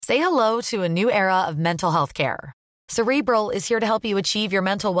Say hello to a new era of mental health care. Cerebral is here to help you achieve your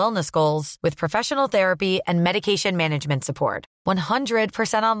mental wellness goals with professional therapy and medication management support.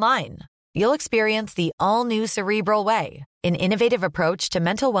 100% online. You'll experience the all-new Cerebral Way, an innovative approach to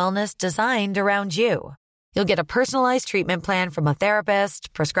mental wellness designed around you. You'll get a personalized treatment plan from a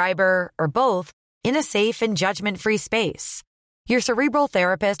therapist, prescriber, or both in a safe and judgment-free space. Your Cerebral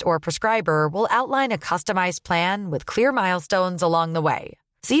therapist or prescriber will outline a customized plan with clear milestones along the way,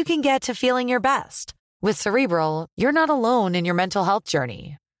 so you can get to feeling your best. With Cerebral, you're not alone in your mental health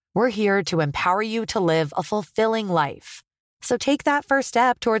journey. We're here to empower you to live a fulfilling life. So take that first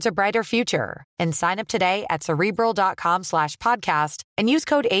step towards a brighter future and sign up today at Cerebral.com/podcast and use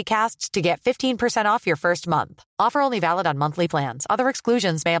code ACAST to get 15% off your first month. Offer only valid on monthly plans. Other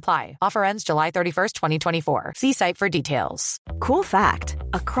exclusions may apply. Offer ends July 31st, 2024. See site for details. Cool fact,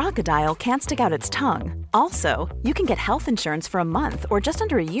 a crocodile can't stick out its tongue. Also, you can get health insurance for a month or just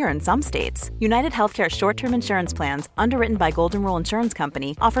under a year in some states. United Healthcare short-term insurance plans, underwritten by Golden Rule Insurance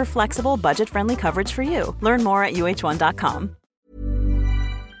Company, offer flexible, budget-friendly coverage for you. Learn more at uh1.com.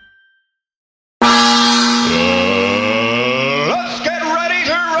 Let's get ready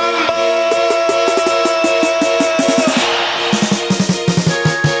to rumble!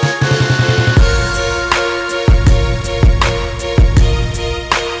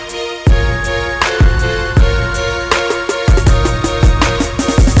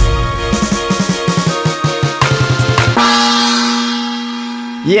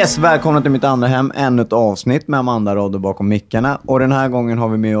 Yes, välkomna till mitt andra hem, ännu ett avsnitt med Amanda Rodde bakom mickarna. Och den här gången har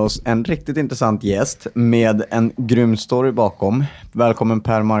vi med oss en riktigt intressant gäst med en grym story bakom. Välkommen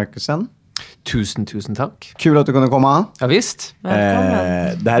Markussen. Tusen tack. Kul att du kunde komma. Ja, visst. Det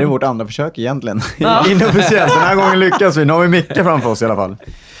här är vårt andra försök egentligen. Inofficiellt, den här gången lyckas vi. Nu har vi mickar framför oss i alla fall.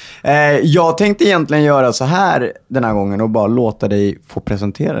 Jag tänkte egentligen göra så här den här gången och bara låta dig få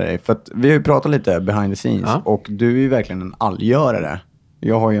presentera dig. För att vi har ju pratat lite behind the scenes och du är ju verkligen en allgörare.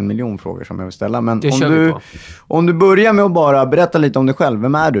 Jag har ju 1 miljon frågor som jag vill ställa. Men om du börjar med att bara berätta lite om dig själv.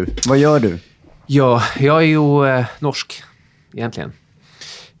 Vem är du? Vad gör du? Ja, jag är ju norsk egentligen.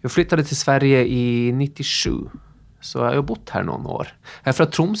 Jag flyttade till Sverige i 97. Så jag har bott här någon år. Jag är från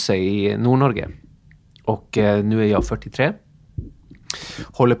Tromsø i Nordnorge. Och nu är jag 43.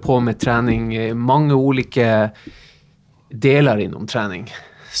 Håller på med träning. Många olika delar inom träning.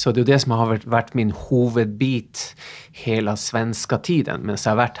 Så det är det som har varit min huvudbit hela svenska tiden. Men så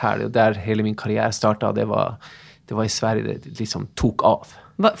har jag varit här och där hela min karriär startade. Det var i Sverige det liksom tog av.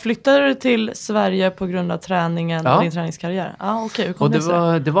 Flyttade du till Sverige på grund av träningen och din träningskarriär? Okej. Hur kom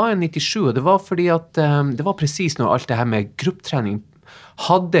det var en 97. Det var för att det var precis när allt det här med gruppträning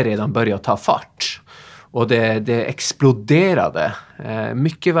hade redan börjat ta fart. Och det exploderade.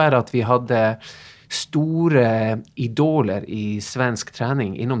 Mycket värre att vi hade stora idoler i svensk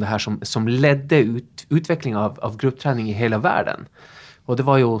träning inom det här som ledde utvecklingen av gruppträning i hela världen. Och det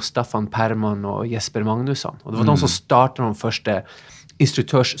var ju Staffan Perman och Jesper Magnusson. Och det var de som startade de första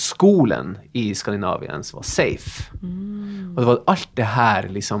instruktörsskolan i Skandinavien som var safe. Och det var allt det här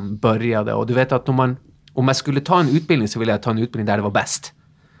liksom började. Och du vet att om jag skulle ta en utbildning så ville jag ta en utbildning där det var bäst.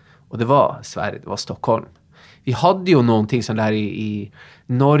 Och det var Sverige, det var Stockholm. Vi hade ju någonting sånt där i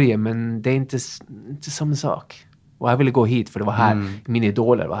Norge, men det är inte samma sak. Och jag ville gå hit för det var här, mina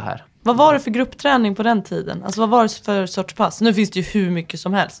idoler var här. Vad var det för gruppträning på den tiden? Alltså vad var det för sorts pass? Nu finns det ju hur mycket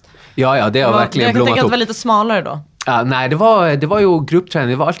som helst. Ja, det har verkligen blommat upp. Jag kan tänka att det var lite smalare då. Ja, nej, det var ju gruppträning.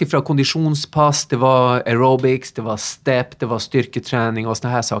 Det var alltid från konditionspass, det var aerobics, det var step, det var styrketräning och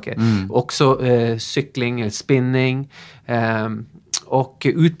såna här saker. Också cykling, spinning. Och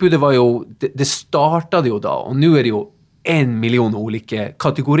utbudet var ju, det startade ju då. Och nu är det ju 1 miljon olika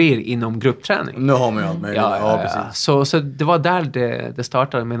kategorier inom gruppträning. Nu har man ju allt möjligt. Ja, precis. Så det var där det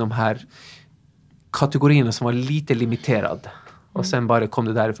startade med de här kategorierna som var lite limiterade. Och sen bara kom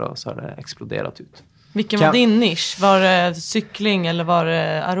det därifrån så har det exploderat ut. Vilken var din nisch? Var det cykling eller var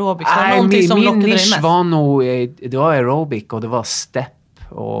det aerobics? Var det någonting som lockade dig mest? Min nisch var nog, det var aerobic och det var step.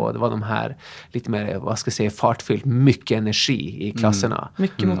 Och det var de här lite mer, vad ska jag säga, fartfyllt, mycket energi i klasserna.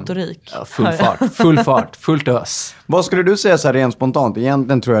 Mycket motorik. Ja, full fart, fullt ös. Vad skulle du säga så här rent spontant?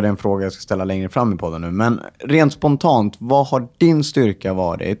 Egentligen tror jag det är en fråga jag ska ställa längre fram i podden nu. Men rent spontant, vad har din styrka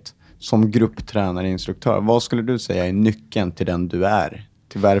varit som grupptränare, instruktör? Vad skulle du säga är nyckeln till den du är?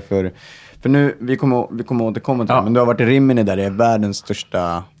 Till varför... För nu, vi kommer återkomma till det, men du har varit i Rimini där det är världens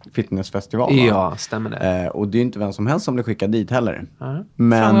största fitnessfestival. Ja, stämmer det. Och det är inte vem som helst som blir skickad dit heller.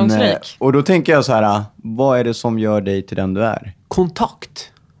 Men, och då tänker jag så här, vad är det som gör dig till den du är?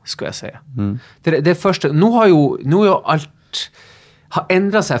 Kontakt, ska jag säga. Det första, nu har jag har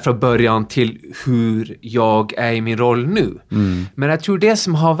ändrat sig från början till hur jag är i min roll nu. Men jag tror det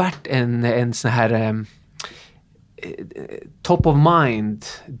som har varit en sån här top of mind,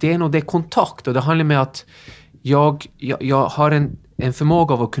 det är nog det kontakt, och det handlar med att jag har en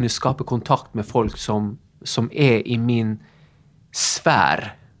förmåga av att kunna skapa kontakt med folk som är i min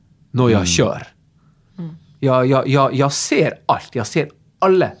sfär när jag kör. Jag ser allt. Jag ser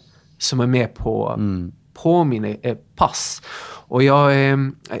alla som är med på mina pass. Och jag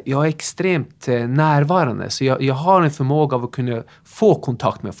är extremt närvarande. Så jag har en förmåga av att kunna få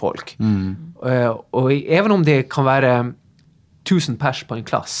kontakt med folk. Och även om det kan vara 1000 pers på en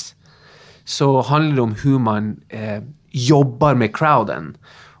klass, så handlar det om hur man jobbar med crowden.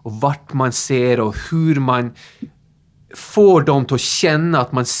 Och vart man ser och hur man får dem att känna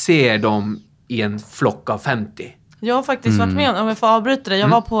att man ser dem i en flock av 50. Jag har faktiskt varit med, om jag får avbryta det. Jag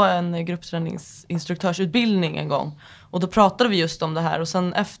var på en gruppträningsinstruktörsutbildning en gång. Och då pratade vi just om det här. Och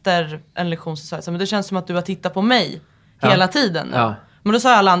sen efter en lektion så sa jag, men det känns som att du har tittat på mig hela tiden nu. Ja. Men då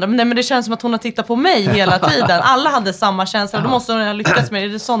sa alla andra, men det känns som att hon har tittat på mig hela tiden. Alla hade samma känsla. Då måste hon ha lyckats med det. Är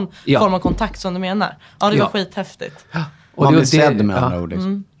det sån form av kontakt som du menar? Ja, det var skithäftigt. Och man blir sedd med andra ord.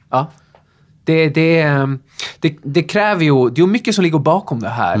 Liksom. Ja. Det kräver ju, det är mycket som ligger bakom det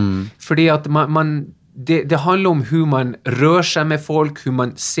här. För det att det handlar om hur man rör sig med folk, hur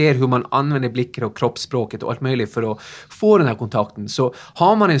man ser, hur man använder blickar och kroppsspråket och allt möjligt för att få den här kontakten. Så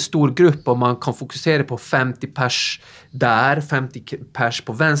har man en stor grupp och man kan fokusera på 50 pers där, 50 pers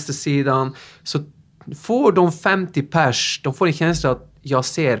på vänstersidan, så får de 50 pers, de får en känsla att jag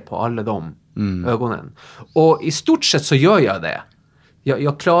ser på alla de ögonen. Och i stort sett så gör jag det.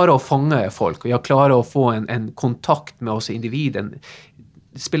 Jag klarar att fånga folk och jag klarar att få en kontakt med oss individen.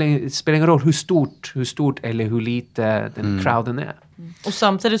 Det spelar ingen roll hur stort eller hur lite den crowden är. Och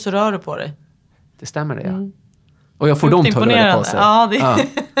samtidigt så rör du på dig. Det stämmer det, ja. Och jag får dem att röra på sig. Ja.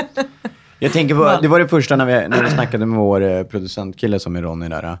 Jag tänker på, det var det första när vi snackade med vår producentkille som är Ronny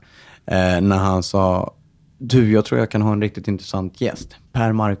där. När han sa, jag tror jag kan ha en riktigt intressant gäst.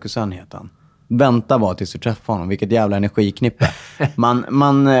 Markussen heter han. Vänta bara tills du träffar honom. Vilket jävla energiknippe.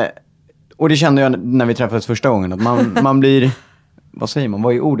 Och det kände jag när vi träffades första gången. Att man blir, vad säger man?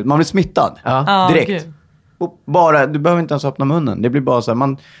 Vad är ordet? Man blir smittad. Direkt. Och bara, du behöver inte ens öppna munnen. Det blir bara så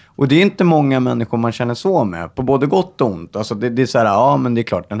här, och det är inte många människor man känner så med. På både gott och ont. Alltså det är så här, ja men det är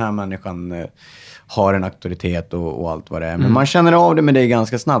klart, den här människan har en auktoritet och allt vad det är. Men man känner av det med dig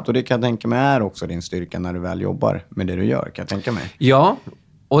ganska snabbt. Och det kan jag tänka mig är också din styrka när du väl jobbar med det du gör. Kan jag tänka mig. Ja.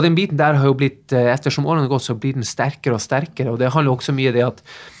 Och den biten där har ju blivit, eftersom åren har gått så blir den starkare och starkare. Och det handlar också med det att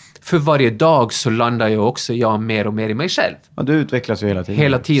för varje dag så landar jag också mer och mer i mig själv. Ja, du utvecklas ju hela tiden.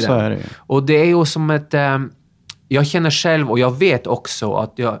 Hela tiden. Så är det ju. Och det är ju som ett, jag känner själv och jag vet också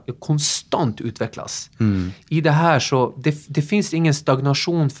att jag konstant utvecklas. I det här så, det finns ingen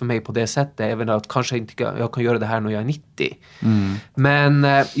stagnation för mig på det sättet. Även att kanske inte jag kan göra det här när jag är 90. Men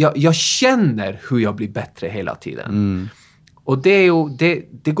jag känner hur jag blir bättre hela tiden. Och det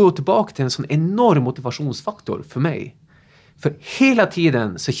går tillbaka till en sån enorm motivationsfaktor för mig. För hela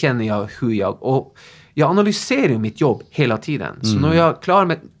tiden så känner jag och jag analyserar mitt jobb hela tiden. Så när jag klarar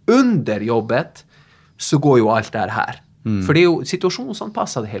mig under jobbet så går ju allt det här. För det är ju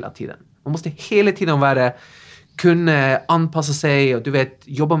situationsanpassat hela tiden. Man måste hela tiden kunna anpassa sig och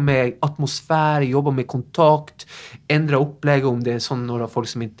jobba med atmosfär, jobba med kontakt, ändra upplägg om det är sån några folk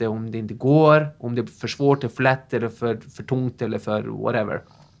som om det inte går, om det är för svårt eller för lätt eller för tungt eller för whatever.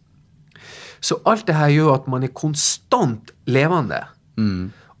 Så allt det här gör att man är konstant levande.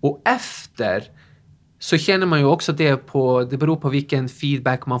 Och efter så känner man ju också det beror på vilken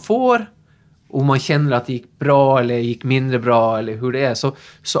feedback man får. Och man känner att det gick bra eller gick mindre bra eller hur det är.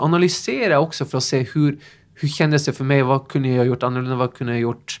 Så analysera också för att se hur kändes det för mig. Vad kunde jag ha gjort annorlunda? Vad kunde jag ha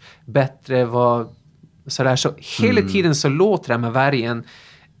gjort bättre? Så hela tiden så låter det med varje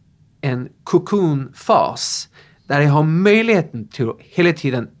en cocoon-fas. Där jag har möjligheten till att hela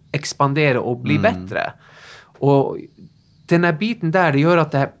tiden expandera och bli bättre. Och den här biten där, det gör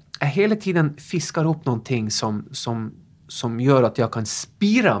att jag hela tiden fiskar upp någonting som gör att jag kan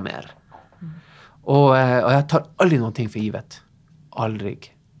spira mer. Och jag tar aldrig någonting för givet.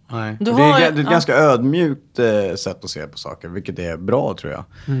 Aldrig. Nej. Det är ett ganska ödmjukt sätt att se på saker, vilket är bra tror jag.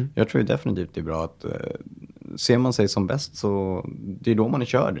 Jag tror definitivt det är bra att ser man sig som bäst så det är då man är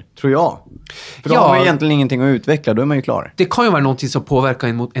körd, tror jag. För då har man egentligen ingenting att utveckla, då är man ju klar. Det kan ju vara någonting som påverkar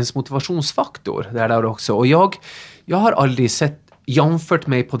ens motivationsfaktor där också. Och jag har aldrig jämfört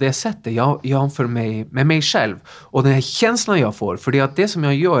mig på det sättet. Jag jämför mig med mig själv. Och den här känslan jag får, för det som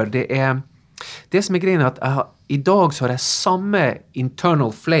jag gör, det som är grejen är att idag så har jag samma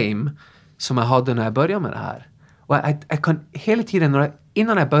internal flame som jag hade när jag började med det här. Och jag kan hela tiden,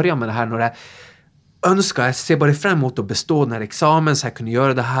 innan jag börjar med det här, när jag önskar, jag ser bara fram emot att bestå den här examen så jag kunde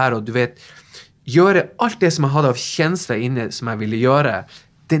göra det här och du vet, göra allt det som jag hade av känsla inne som jag ville göra.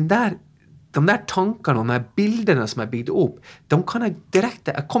 De där tankarna och de här bilderna som jag byggde upp, de kan jag direkt,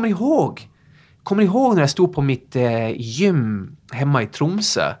 jag kommer ihåg när jag stod på mitt gym hemma i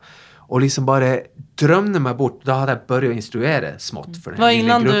Tromsö och liksom bara drömde mig bort. Då hade jag börjat instruera smått för den här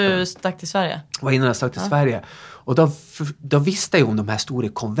lilla gruppen. Var innan du stack till Sverige? Var innan jag stack till Sverige. Och då visste jag om de här stora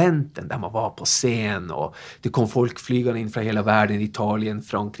konventen där man var på scen och det kom folk flygande in från hela världen, Italien,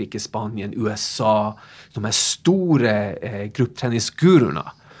 Frankrike, Spanien, USA. De här stora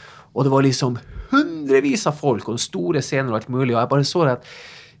gruppträningsgurorna. Och det var liksom hundrevis av folk och stora scener och allt möjligt. Och jag bara såg att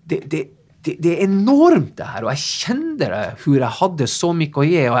det är enormt det här. Och jag kände det, hur jag hade så mycket att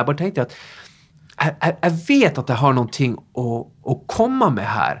ge. Och jag bara tänkte att jag vet att jag har någonting att komma med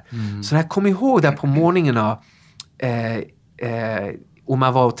här. Så när jag kom ihåg det på morgnarna om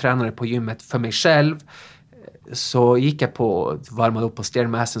jag var och tränade på gymmet för mig själv, så gick jag på, varmade upp på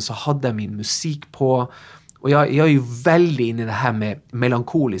Stairmastern, så hade jag min musik på. Och jag är ju väldigt inne i det här med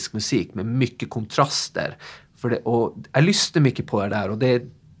melankolisk musik med mycket kontraster. Och jag lyssnar mycket på det där och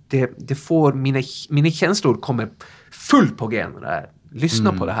det får mina känslor kommer fullt på gen när jag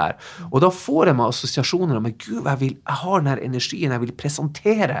lyssnar på det här. Och då får jag med associationerna, men gud, jag har den här energin, jag vill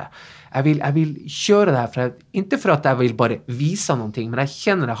presentera. Jag vill köra det här, inte för att jag vill bara visa någonting, men jag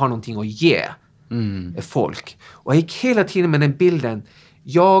känner att jag har någonting att ge folk. Och jag gick hela tiden med den bilden,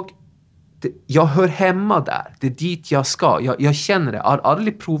 jag hör hemma där. Det är dit jag ska. Jag känner det. Jag har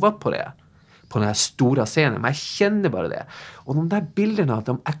aldrig provat på det. På den här stora scenen. Men jag kände bara det. Och de där bilderna,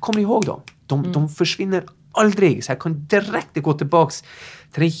 jag kommer ihåg dem. De försvinner aldrig. Så jag kan direkt gå tillbaka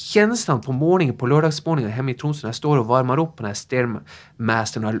till den känslan på morgonen, på lördagsmorgonen hemma i Tromsö. När jag står och varmar upp på den här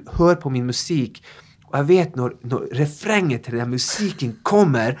Stairmastern och hör på min musik. Och jag vet när refrängen till den här musiken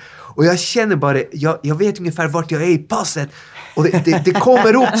kommer. Och jag känner bara, jag vet ungefär vart jag är i passet. Och det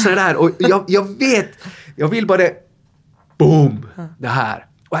kommer upp så där. Och jag vet, jag vill bara, boom, det här.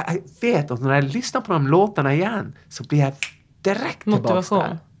 Och jag vet att när jag lyssnar på de låtarna igen så blir jag direkt motivation.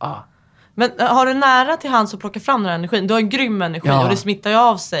 Där. Ja. Men har du nära till hands att plocka fram den här energin? Du har en grym energi och det smittar ju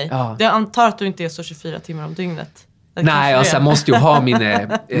av sig. Ja. Jag antar att du inte är så 24 timmar om dygnet. Nej, alltså jag måste ju ha mina...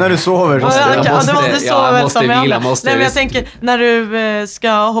 när du sover. Jag måste vila. Nej, men jag tänker, när du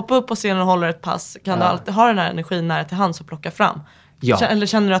ska hoppa upp på scenen och hålla ett pass, kan du alltid ha den här energin nära till hands och plocka fram? Ja. Eller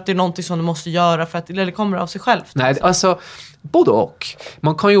känner du att det är någonting som du måste göra för att det kommer av sig själv? Nej, alltså både och.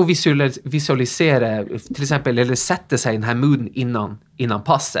 Man kan ju visualisera till exempel, eller sätta sig i den här mooden innan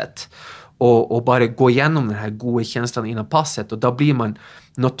passet. Och bara gå igenom den här goda känslan innan passet. Och då blir man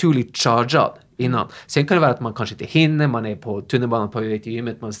naturligt chargad innan. Sen kan det vara att man kanske inte hinner. Man är på tunnelbanan på väg till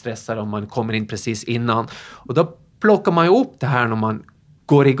gymmet. Man stressar och man kommer in precis innan. Och då plockar man ju upp det här när man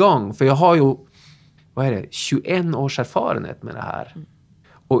går igång. För jag har ju 21 års erfarenhet med det här.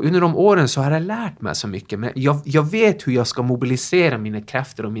 Och under de åren så har jag lärt mig så mycket. Men jag vet hur jag ska mobilisera mina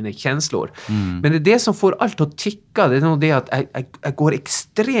krafter och mina känslor. Men det är det som får allt att ticka. Det är nog det att jag går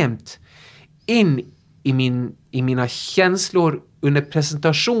extremt in i mina känslor under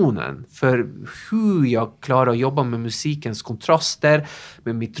presentationen. För hur jag klarar att jobba med musikens kontraster.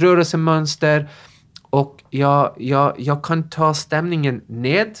 Med mitt rörelsemönster. Och jag kan ta stämningen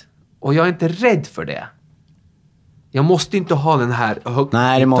ned. Och jag är inte rädd för det. Jag måste inte ha den här högt.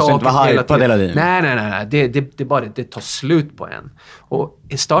 Nej, det måste inte vara hypad hela tiden. Nej. Det tar slut på en. Och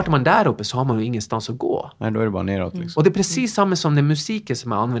startar man där uppe så har man ju ingenstans att gå. Nej, då är det bara neråt liksom. Och det är precis samma som den musiken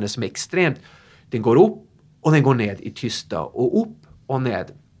som jag använder som är extremt. Den går upp och den går ned i tysta. Och upp och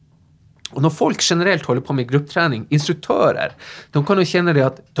ned. Och när folk generellt håller på med gruppträning, instruktörer, de kan nog känna det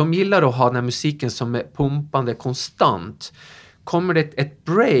att de gillar att ha den här musiken som är pumpande konstant. Kommer det ett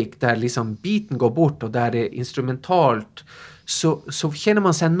break där liksom beaten går bort och där det är instrumentalt, så känner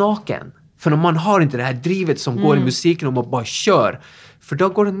man sig naken. För man har inte det här drivet som går i musiken och man bara kör. För då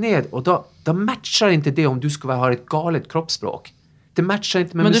går det ned och då matchar inte det om du ska ha ett galet kroppsspråk. Det matchar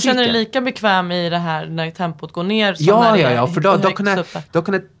inte med musiken. Men du känner dig lika bekväm i det här när tempot går ner? Som Ja, för då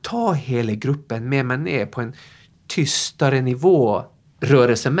kan jag ta hela gruppen med mig ner på en tystare nivå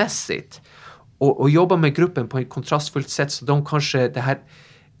rörelsemässigt. Och jobba med gruppen på ett kontrastfullt sätt så de kanske det här,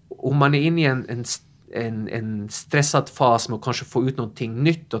 om man är inne i en stressad fas med att kanske få ut någonting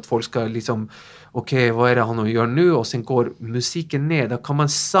nytt, att folk ska liksom okej, vad är det han gör nu, och sen går musiken ner, då kan man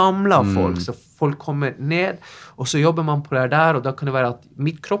samla folk så folk kommer ned och så jobbar man på det där, och då kan det vara att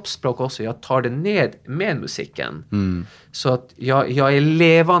mitt kroppsspråk också, jag tar det ned med musiken så att jag är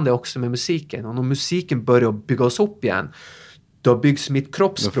levande också med musiken, och när musiken börjar byggas upp igen, då byggs mitt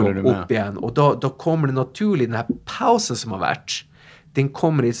kroppsspråk upp igen. Och då kommer det naturligt, den här pausen som har varit, den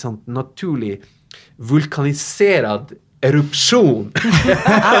kommer i ett sånt naturligt vulkaniserad eruption.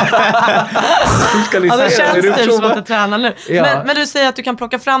 Ja, det känns typ som att du tränar nu. Ja. Men du säger att du kan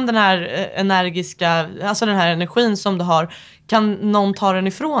plocka fram den här energiska, alltså den här energin som du har. Kan någon ta den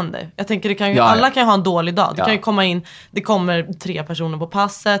ifrån dig? Jag tänker, det kan ju, alla kan ju ha en dålig dag. Det kan ju komma in, det kommer 3 personer på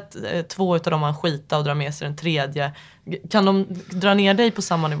passet, 2 utav dem har en skita och drar med sig den 3:e. Kan de dra ner dig på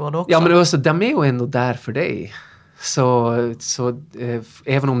samma nivå då också? Ja, men också, de är ju ändå där för dig. Så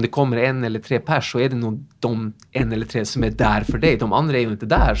även om det kommer 1 eller 3 pers, så är det nog de 1 eller 3 som är där för dig. De andra är ju inte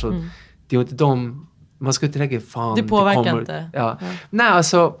där, så det är ju inte de, man ska inte lägga fan. Det påverkar inte. Ja. Nej,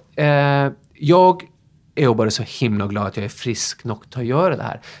 alltså jag är ju bara så himla glad att jag är frisk nog att göra det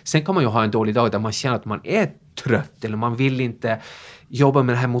här. Sen kan man ju ha en dålig dag där man känner att man är trött, eller man vill inte jobba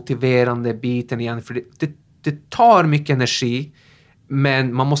med den här motiverande biten igen, för det tar mycket energi.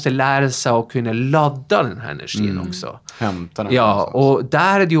 Men man måste lära sig att kunna ladda den här energin också. Hämta den. Ja, och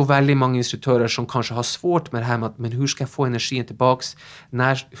där är det ju väldigt många instruktörer som kanske har svårt med det här med att, men hur ska jag få energin tillbaks?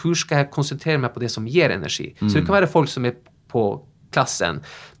 Hur ska jag koncentrera mig på det som ger energi? Så det kan vara folk som är på klassen,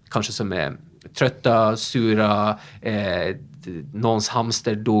 kanske som är trötta, sura, någons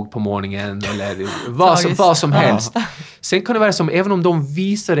hamster dog på morgonen eller vad som helst. Sen kan det vara som, även om de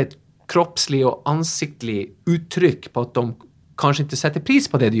visar ett kroppsligt och ansiktligt uttryck på att de kanske inte sätter pris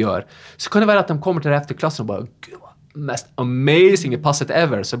på det du gör, så kan det vara att de kommer till det efter klassen och bara, gud, mest amazing passet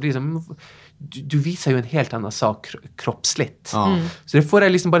ever, så blir det som, du visar ju en helt annan sak kroppsligt. Så det får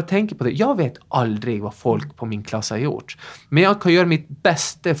jag liksom bara tänka på det. Jag vet aldrig vad folk på min klass har gjort, men jag kan göra mitt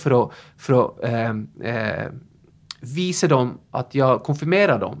bästa för att visa dem att jag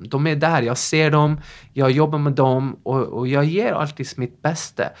konfirmerar dem. De är där, jag ser dem, jag jobbar med dem och jag ger alltid mitt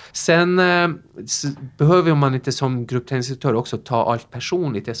bästa. Sen behöver man inte som gruppträningsinstruktör också ta allt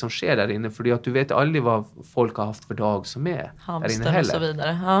personligt, det som sker där inne, för att du vet aldrig vad folk har haft för dag som är där inne heller. Och så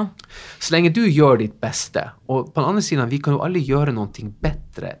vidare. Ja. Så länge du gör ditt bästa, och på den andra sidan, vi kan ju aldrig göra någonting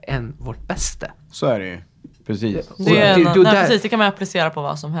bättre än vårt bästa. Så är det ju. Precis. Precis, det kan man applicera på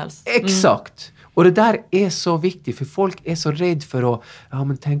vad som helst. Exakt. Och det där är så viktigt, för folk är så rädd för att,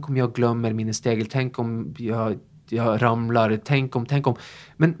 men tänk om jag glömmer mina steg, tänk om jag ramlar, tänk om.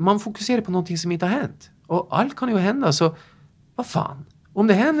 Men man fokuserar på någonting som inte har hänt. Och allt kan ju hända, så vad fan. Om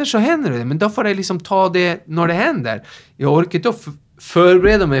det händer så händer det, men då får jag liksom ta det när det händer. Jag orkar inte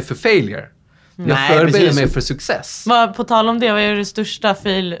förbereda mig för failure. Jag förbereder mig för success. På tal om det, vad är det största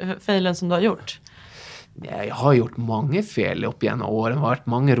failen som du har gjort? Jag har gjort många fel upp genom åren. Det har varit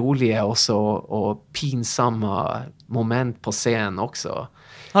många roliga och pinsamma moment på scen också.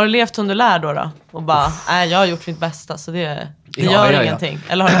 Har du levt under lär då? Och bara, jag har gjort mitt bästa, så det gör ingenting.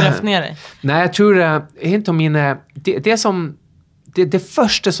 Eller har du grävt ner dig? Nej, jag tror inte om mina... Det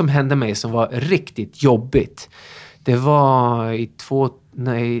första som hände mig som var riktigt jobbigt, det var i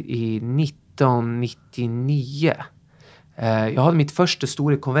 1999. Jag hade mitt första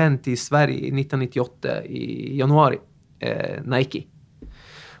stora konvent i Sverige 1998 i januari, Nike.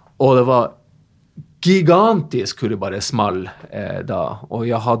 Och det var gigantiskt hur det bara small då. Och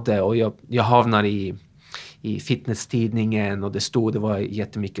jag havnade i fitnesstidningen, och det var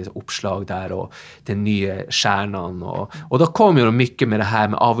jättemycket uppslag där, och den nya stjärnan, och då kom ju mycket med det här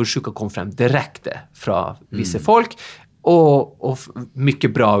med avundsjuka kom fram direkt från vissa folk, och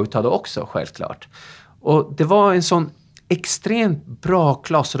mycket bra utav det också, självklart. Och det var en sån extremt bra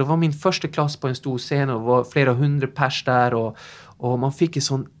klass, och det var min första klass på en stor scen, och det var flera 100 pers där, och man fick en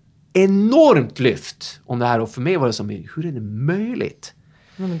sån enormt lyft om det här, och för mig var det som, hur är det möjligt?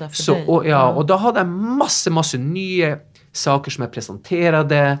 Och då hade jag massor nya saker som jag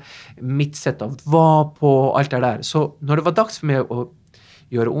presenterade, mitt sätt att vara på, allt det där. Så när det var dags för mig att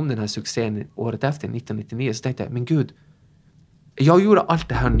göra om den här succén året efter, 1999, så tänkte jag, men gud, jag gjorde allt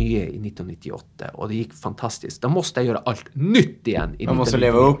det här nya i 1998 och det gick fantastiskt. Då måste jag göra allt nytt igen. Man måste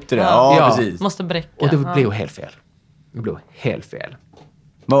leva upp till det. Ja, precis. Måste bräcka. Och det blev helt fel.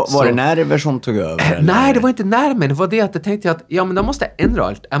 Var det nerver som tog över? Eller? Nej, det var inte nerver. Det var det att jag tänkte att men då måste jag ändra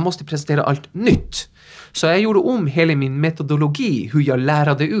allt. Jag måste presentera allt nytt. Så jag gjorde om hela min metodologi, hur jag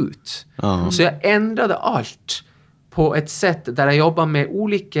lärde ut. Så jag ändrade allt på ett sätt där jag jobbar med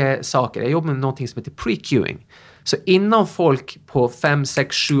olika saker. Jag jobbar med någonting som heter pre-queuing. Så innan folk på 5,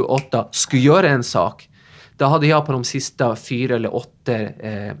 6, 7, 8 skulle göra en sak, då hade jag på de sista 4 eller 8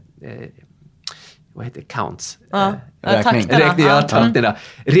 vad heter det? Counts? Takterna.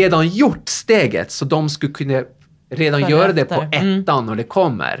 Redan gjort steget, så de skulle kunna redan göra det på ettan när det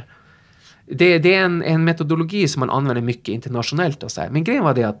kommer. Det är en metodologi som man använder mycket internationellt och så här. Men grejen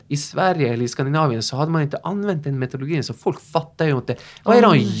var det att i Sverige eller i Skandinavien så hade man inte använt den metodologin, så folk fattar ju inte. Vad är det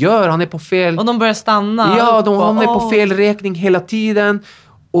han gör? Han är på fel... Och de börjar stanna. Ja, han är på fel räkning hela tiden.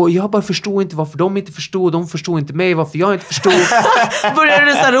 Och jag bara förstod inte varför de inte förstod. De förstod inte mig, varför jag inte förstod. Började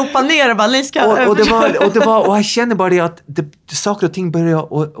du så här ropa ner och bara, ni ska... Och jag känner bara det att saker och ting började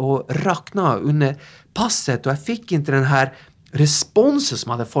att rakna under passet. Och jag fick inte den här responsen som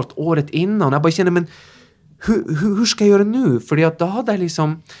jag hade fått året innan. Jag bara kände, men hur ska jag göra nu? För att då hade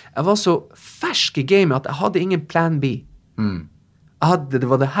jag var så färsk i gamet att jag hade ingen plan B. Det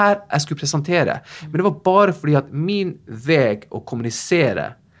var det här jag skulle presentera. Men det var bara för att min väg att kommunicera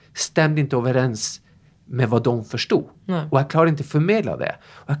stämde inte överens med vad de förstod. Nej. Och jag klarade inte förmedla det.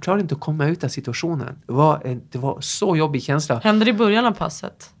 Och jag klarade inte att komma ut av situationen. Det var så jobbig känsla. Hände det i början av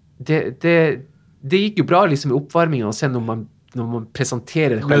passet? Det gick ju bra liksom i uppvärmningen, och sen när man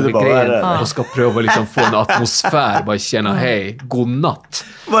presenterar själva grejen och ska pröva liksom få en atmosfär, bara känna hej, god natt.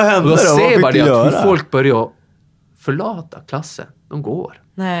 Vad hände då? Och då ser Vad bara fick du göra? hur folk börjar förlata klassen. De går.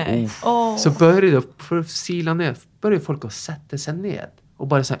 Nej. Så började för att sila ner, började folk att sätta sig ned och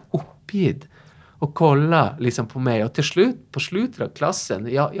bara så här uppgidd och kolla liksom på mig. Och till slut, på slutet av klassen,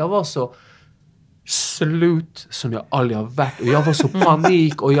 jag var så slut som jag aldrig har varit. Och jag var så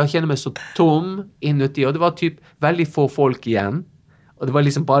panik och jag kände mig så tom inuti. Och det var typ väldigt få folk igen. Och det var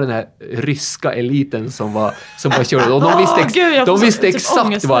liksom bara den här ryska eliten som var körd. Och de visste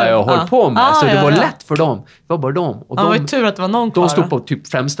exakt vad jag höll på med. Så det var lätt för dem. Det var bara dem. Och det var ju tur att det var någon kvar. De stod på typ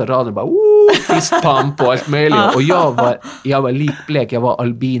främsta raden och bara fistpump och allt möjligt. Och jag var likblek. Jag var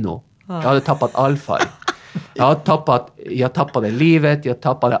albino. Jag hade tappat all färg. Jag tappade livet. Jag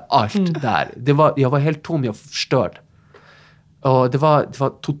tappade allt där. Jag var helt tom. Jag var förstörd. Och det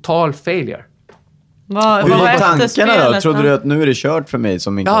var total failure. Vad var tankarna då? Trodde du att nu är det kört för mig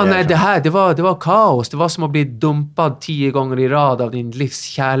som min karriär? Nej, det var kaos. Det var som att bli dumpad 10 gånger i rad av din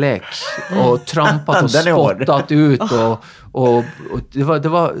livskärlek. Och trampat och spottat ut. Och det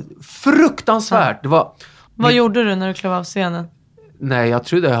var fruktansvärt. Vad gjorde du när du klev av scenen? Nej, jag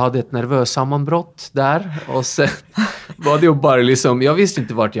trodde jag hade ett nervöst sammanbrott där. Och sen var det ju bara liksom... Jag visste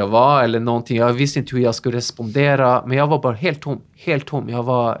inte vart jag var eller någonting. Jag visste inte hur jag skulle respondera. Men jag var bara helt tom.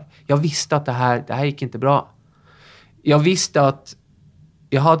 Jag visste att det här gick inte bra. Jag visste att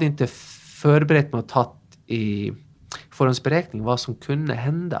jag hade inte förberett mig att ta i förhandsberäkning vad som kunde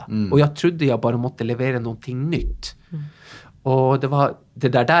hända. Och jag trodde jag bara måste leverera någonting nytt. Och det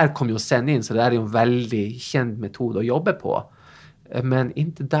där kom ju sen in. Så det där är en väldigt känd metod att jobba på. Men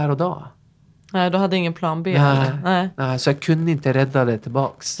inte där och då. Nej, du hade ingen plan B. Nej, så jag kunde inte rädda det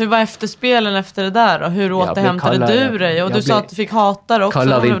tillbaks. Hur var efterspelen efter det där då? Hur återhämtade du dig? Och du sa att du fick hata det också.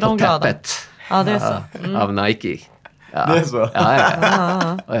 Kallade in på täppet. Ja, det är så. Av Nike. Ja. Det är så?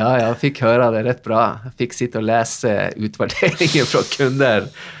 Ja, jag fick höra det rätt bra. Jag fick sitta och läsa utvärderingen från kunder.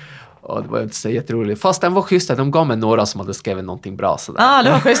 Och det var inte så jätteroligt. Fast den var schysst. De gav mig några som hade skrivit någonting bra.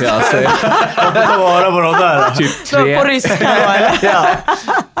 Det var schysst. Jag får vara på de där. Typ 3. På ryska då, ja.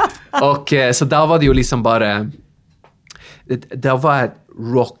 Och så där var det ju liksom bara... Det var ett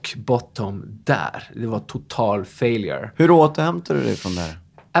rock bottom där. Det var total failure. Hur återhämtade du dig från det här?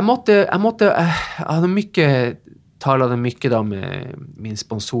 Jag hade talade mycket då med min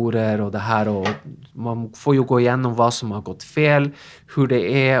sponsorer och det här, och man får ju gå igenom vad som har gått fel, hur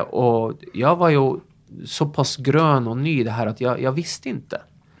det är, och jag var ju så pass grön och ny det här att jag visste inte.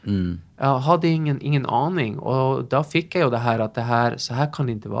 Jag hade ingen aning, och då fick jag ju det här att så här kan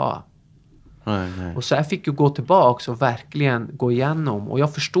det inte vara. Nej. Och så jag fick ju gå tillbaka och verkligen gå igenom, och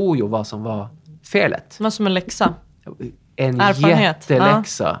jag förstod ju vad som var felet. Vad som en läxa. En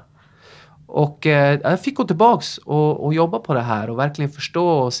jätteläxa. Och jag fick gå tillbaks och jobba på det här och verkligen förstå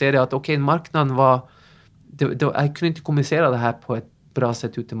och se det att marknaden var... jag kunde inte kommunicera det här på ett bra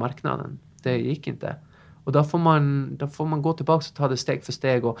sätt ut i marknaden. Det gick inte. Och då får man gå tillbaka och ta det steg för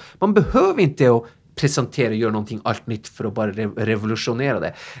steg. Och man behöver inte att presentera och göra någonting allt nytt för att bara revolutionera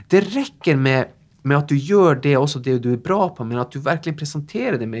det. Det räcker med att du gör det också, det du är bra på, men att du verkligen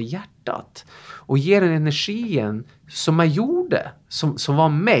presenterar det med hjärtat. Och ger den energin som jag gjorde, som var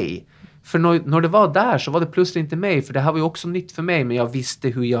mig. För när det var där så var det plötsligt inte mig. För det här var ju också nytt för mig. Men jag visste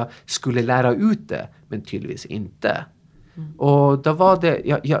hur jag skulle lära ut det. Men tydligtvis inte. Och då var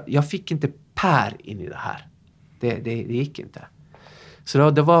det... Jag fick inte Per in i det här. Det gick inte. Så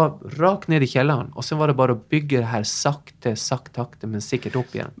då, det var rakt ner i källaren. Och sen var det bara att bygga det här sakta men säkert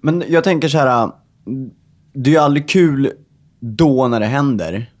upp igen. Men jag tänker så här... Det är ju aldrig kul då när det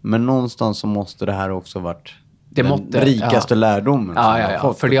händer. Men någonstans så måste det här också varit den rikaste lärdomen.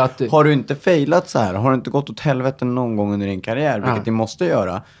 Ja. För att, har du inte failat så här, har du inte gått åt helvete någon gång under din karriär, vilket du måste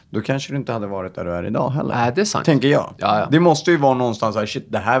göra, då kanske du inte hade varit där du är idag heller. Nej, det är sant. Tänker jag. Ja. Det måste ju vara någonstans så här, shit,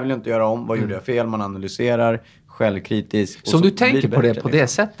 det här vill jag inte göra om. Vad gjorde jag fel? Man analyserar, självkritisk. Så om du tänker på det på det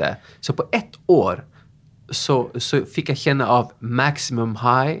sättet, så på 1 år så fick jag känna av maximum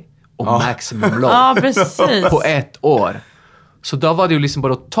high och maximum low. Ja, precis. På 1 år. Så då var det ju liksom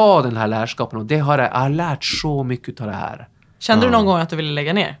bara att ta den här lärskapen, och det har jag lärt så mycket av det här. Kände du någon gång att du ville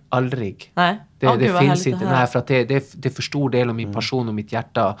lägga ner? Aldrig. Nej. Det finns inte. Nej, för att det är för stor del av min passion och mitt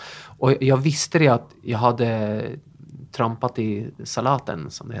hjärta. Och jag visste det att jag hade trampat i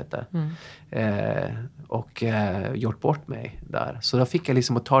salaten, som det heter. Och gjort bort mig där. Så då fick jag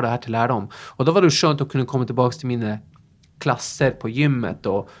liksom att ta det här till lärdom. Och då var det skönt att kunna komma tillbaka till mina klasser på gymmet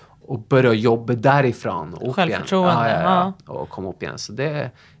och börja jobba därifrån. Självförtroende. Ja. Och komma upp igen. Så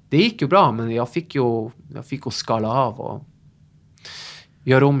det gick ju bra, men jag fick att skala av och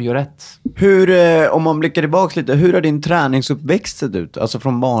gör om, gör rätt. Hur, om man blickar tillbaka lite, hur har din träningsuppväxt sett ut? Alltså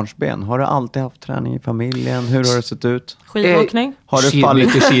från barnsben. Har du alltid haft träning i familjen? Hur har det sett ut? Skidåkning? Har det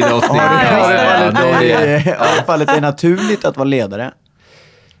fallit skidåkning? Har det fallit dig naturligt att vara ledare?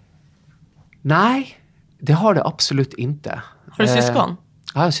 Nej, det har det absolut inte. Har du syskon?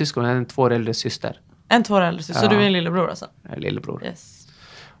 Jag har syskon, jag har en 2 år äldre syster. En 2 år äldre syster, så du är en lillebror alltså? Jag är lillebror. Yes.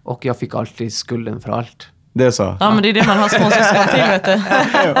 Och jag fick alltid skulden för allt. Det är så? Ja, men det är det man har småsyskon till, vet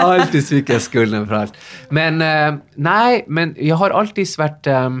du. Alltid fick jag skulden för allt. Men nej, men jag har alltid varit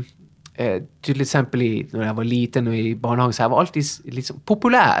till exempel när jag var liten och i barnhagen, så jag var alltid liksom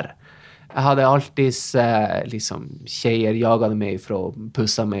populär. Jag hade alltid liksom tjejer jagade mig för att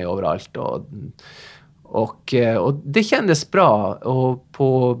pussa mig överallt och det kändes bra, och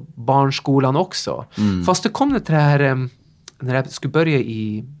på barnskolan också. Fast det kom det till det här när jag skulle börja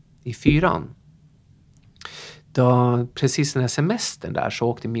i 4:an. Då, precis den här semestern där, så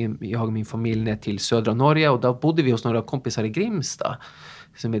åkte jag och min familj ner till södra Norge, och då bodde vi hos några kompisar i Grimstad,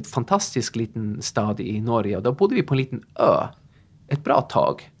 som är ett fantastisk liten stad i Norge, och då bodde vi på en liten ö ett bra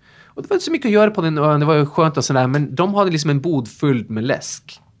tag. Och det var inte så mycket att göra på den ön, det var ju skönt och sådär, men de hade liksom en bod fylld med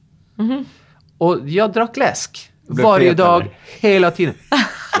läsk. Och jag drack läsk varje dag, eller? Hela tiden.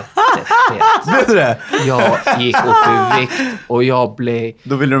 Vet du det? Jag gick upp i vikt och jag blev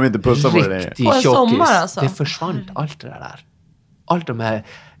då ville de inte pussa på det. Riktig tjockis. Alltså. Det försvann allt det där. Allt de här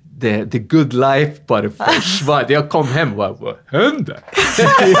the good life bara försvann. Jag kom hem och bara, vad hände?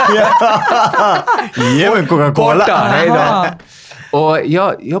 Ge mig en Coca-Cola. Och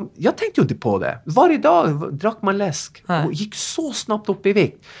jag tänkte ju inte på det. Varje dag drack man läsk och gick så snabbt upp i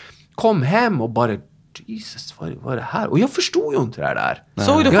vikt. Kom hem och bara, Jesus, vad var det här? Och jag förstod ju inte det där.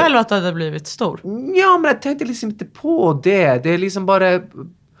 Såg du själv att det hade blivit stor? Ja, men jag tänkte liksom inte på det. Det är liksom bara,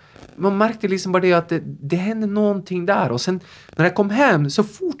 man märkte liksom bara det att det hände någonting där. Och sen när jag kom hem så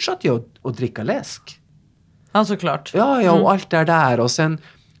fortsatte jag att dricka läsk. Ja, såklart. Ja, och allt det där. Och sen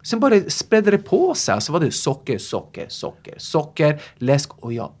bara spredde det på sig. Så var det socker, läsk,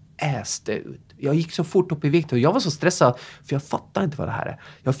 och jag äste ut. Jag gick så fort upp i vikt och jag var så stressad, för jag fattade inte vad det här är.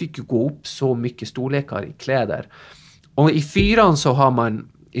 Jag fick ju gå upp så mycket storlekar i kläder. Och i 4:an så har man,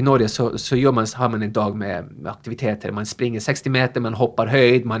 i Norge så har man en dag med aktiviteter. Man springer 60 meter, man hoppar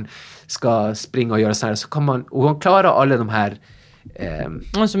höjd, man ska springa och göra så här. Så kan man klara alla de här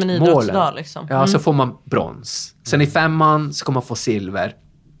som en idrottsdag liksom. Ja, så får man brons. Sen i 5:an så kan man få silver.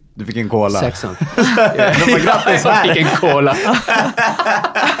 Du fick en cola. 6:an. Grattis, jag fick en cola.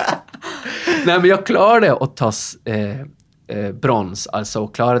 Nej, men jag klarade att ta brons, alltså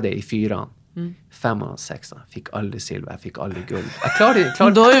klarade det i 4:an. 5:an och 6:an. Fick aldrig silver, fick aldrig guld. Jag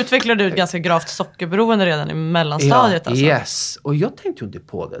klarade. Då utvecklade du ett ganska gravt sockerberoende redan i mellanstadiet. Ja, alltså. Yes. Och jag tänkte ju inte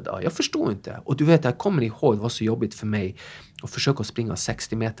på det då. Jag förstod inte. Och du vet, jag kommer ihåg, det var så jobbigt för mig att försöka springa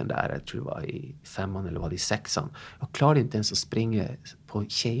 60 meter där. Jag tror det var i 5:an eller var det i 6:an. Jag klarade inte ens att springa på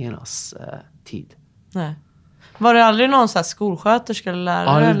tjejernas tid. Nej. Var det aldrig någon så här skolsköterska eller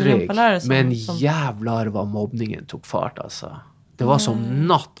lärare? Aldrig, eller gympalärare men jävlar vad mobbningen tog fart alltså. Det var som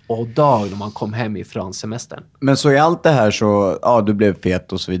natt och dag när man kom hem ifrån semestern. Men så i allt det här så, ja, du blev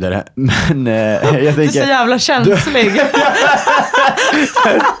fet och så vidare. Men jag tänker... Du är så jävla känslig.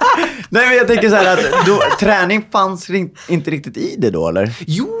 Nej, men jag tänker så här att träning fanns inte riktigt i det då, eller?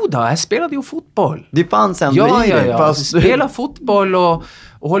 Jo då, jag spelade ju fotboll. Det fanns ändå i det. Ja. Fast... Spela fotboll och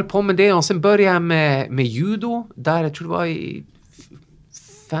höll på med det. Och sen började jag med judo. Där jag tror det var i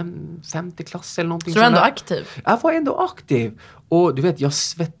 5:e klass eller någonting. Så du var ändå aktiv? Jag var ändå aktiv. Och du vet, jag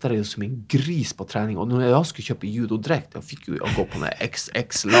svettade ju som en gris på träning. Och när jag skulle köpa judodräkt, jag fick ju gå på den här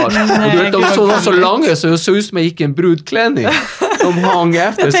XX large. Och du vet, de såg så långa så jag såg ut som jag gick i en brudklänning. De hang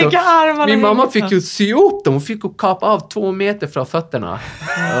efter. Jag tänker armarna min mamma hänger fick ju sy upp dem. Hon fick ju kapa av 2 meter från fötterna.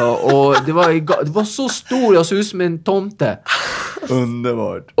 Och det var så stor. Jag såg ut som en tomte.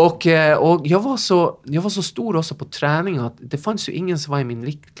 Underbart. Och jag var så stor också på träning att det fanns ju ingen som var i min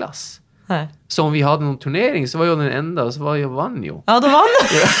viktklass. Nej. Så om vi hade någon turnering så var jag den enda och så var jag vann ju. Ja, då vann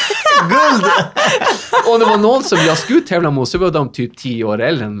du. Guld! Och det var någon som jag skulle tävla mot så var de typ 10 år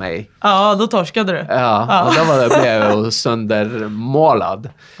äldre än mig. Ja, då torskade du. Ja. Och då blev jag söndermålad.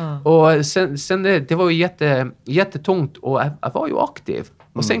 Och sen det var ju jättetungt och jag var ju aktiv.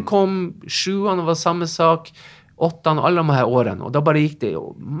 Och sen kom 7:an och var samma sak. 8:an och alla de här åren. Och då bara gick det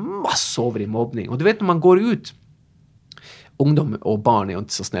massor i mobbning. Och du vet när man går ut, ungdom och barn är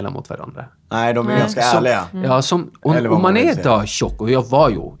inte så snälla mot varandra. Nej, de är ganska ärliga. Ja, och man är då tjock. Och jag var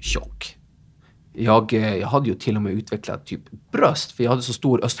ju tjock. Jag hade ju till och med utvecklat typ bröst. För jag hade så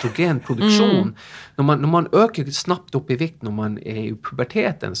stor östrogenproduktion. När man ökar snabbt upp i vikt när man är i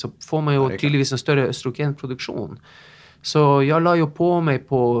puberteten så får man ju tydligtvis en större östrogenproduktion. Så jag la ju på mig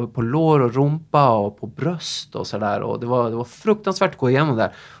på lår och rumpa och på bröst och sådär. Och det var fruktansvärt att gå igenom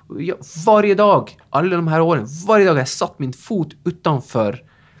där. Varje dag, alla de här åren, varje dag jag satt min fot utanför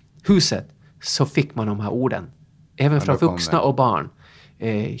huset så fick man de här orden. Även från vuxna och barn.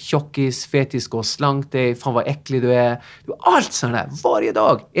 Tjockis, fetisk och slank dig, fan vad äcklig du är. Allt sånt där, varje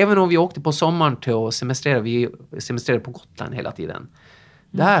dag. Även om vi åkte på sommaren till att semestrera. Vi semestrerade på Gotland hela tiden.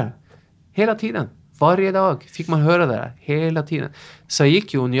 Där, hela tiden. Varje dag fick man höra det där, hela tiden. Så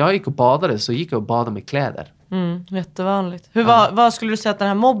när jag gick och badade så gick jag och badade med kläder. Jättevanligt. Vad skulle du säga att den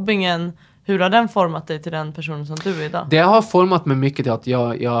här mobbingen, hur har den format dig till den personen som du är idag? Det har format mig mycket till att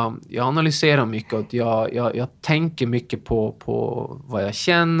jag analyserar mycket. Och jag tänker mycket på vad jag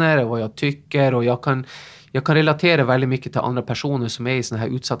känner och vad jag tycker. Och jag kan relatera väldigt mycket till andra personer som är i såna här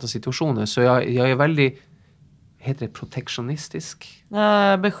utsatta situationer. Så jag är väldigt... Heter det protektionistisk?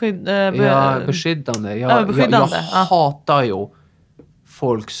 Beskyddande. Jag hatar ju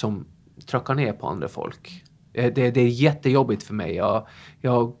folk som trycker ner på andra folk. Det är jättejobbigt för mig.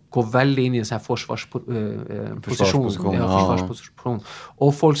 Jag går väldigt in i en sån här försvarsposition.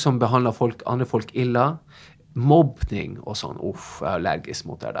 Och folk som behandlar andra folk illa. Mobbning och sånt. Jag är allergisk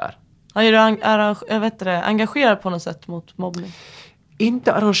mot det där. Är du engagerad på något sätt mot mobbning?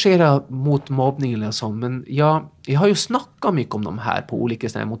 Inte arrangera mot mobbning eller sånt, men jag har ju snackat mycket om de här på olika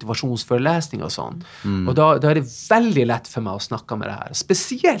såna här motivationsföreläsningar och sånt. Och då är det väldigt lätt för mig att snacka med det här.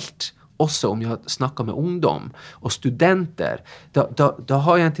 Speciellt också om jag snackar med ungdom och studenter. Då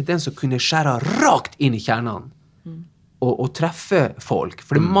har jag en tendens att kunna skära rakt in i kärnan och träffa folk.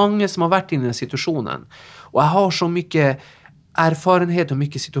 För det är många som har varit i den här situationen. Och jag har så mycket erfarenhet och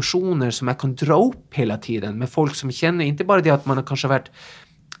mycket situationer som jag kan dra upp hela tiden med folk som känner, inte bara det att man har kanske varit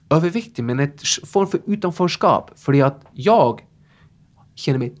överviktig, men ett form för utanförskap. För att jag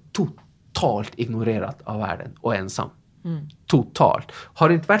känner mig totalt ignorerad av världen och ensam. Totalt. Har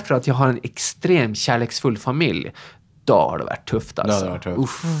det inte varit för att jag har en extremt kärleksfull familj, då har det varit tufft alltså. Det har varit tufft.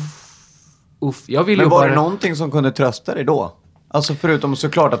 Uff. Men var det någonting som kunde trösta dig då? Alltså förutom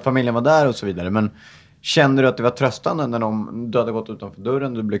såklart att familjen var där och så vidare, men kände du att det var tröstande när du hade gått utanför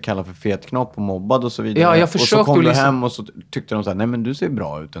dörren, du blev kallad för fetknopp och mobbad och så vidare? Ja, jag försökte. Och så kom du hem och så tyckte de så här, nej men du ser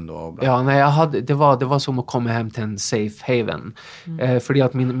bra ut ändå. Ja, nej, det var som att komma hem till en safe haven. För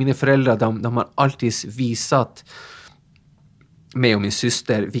att mina föräldrar, de har alltid visat mig och min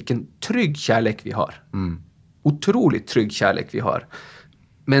syster vilken trygg kärlek vi har. Otroligt trygg kärlek vi har.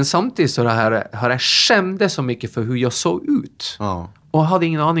 Men samtidigt så har jag skämde så mycket för hur jag såg ut. Och hade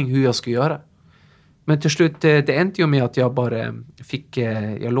ingen aning hur jag skulle göra. Men till slut, det ändte ju med att jag bara fick,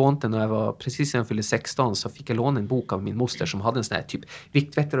 jag lånade när jag var precis när jag fyllde 16 så fick jag låna en bok av min moster som hade en sån här typ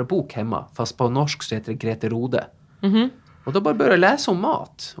viktväktarbok hemma. Fast på norsk så heter det Grete Rode. Och då bara började jag läsa om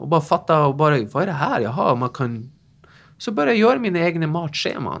mat. Och bara fatta, och bara, vad är det här? Jaha, man kan... Så började jag göra mina egna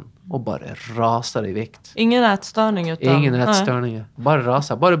matscheman. Och bara rasade i vikt. Ingen ätstörning utan... Ingen ätstörning. Bara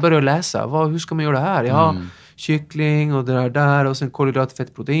rasa. Bara börja läsa. Hur ska man göra det här? Jaha, kyckling och det där. Och sen kolhydrater,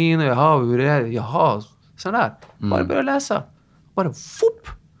 fett, protein. Och hur är det? Jaha, sån där. Bara börja läsa. Bara fupp.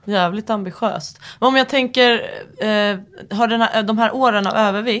 Jävligt ambitiöst. Men om jag tänker, har de här åren av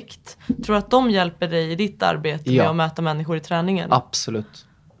övervikt, tror att de hjälper dig i ditt arbete med att möta människor i träningen? Absolut.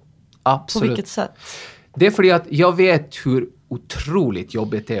 På vilket sätt? Det är för att jag vet hur otroligt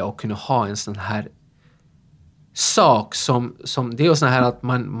jobbigt det är att kunna ha en sån här sak som det är så här att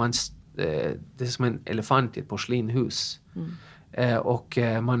man det är som en elefant i ett porslinhus. Och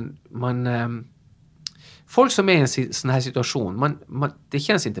folk som är i en sån här situation, det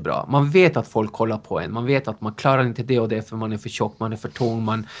känns inte bra. Man vet att folk kollar på en. Man vet att man klarar inte det och det för man är för tjock, man är för tung,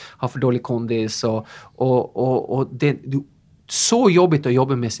 man har för dålig kondis och du så jobbigt att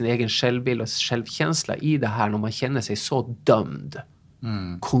jobba med sin egen självbild och självkänsla i det här när man känner sig så dömd.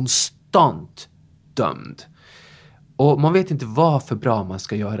 Konstant dömd. Och man vet inte vad för bra man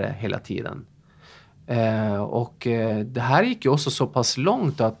ska göra hela tiden. Det här gick ju också så pass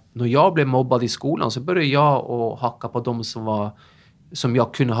långt att när jag blev mobbad i skolan så började jag att hacka på dem som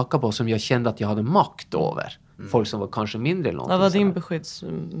jag kunde hacka på, som jag kände att jag hade makt över. Folk som var kanske mindre eller någonting. Vad var din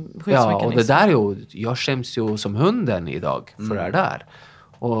skyddsmekanism? Ja, och det där är ju, jag skäms ju som hunden idag för det där.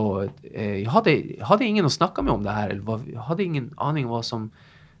 Och jag hade ingen att snacka med om det här. Jag hade ingen aning vad som...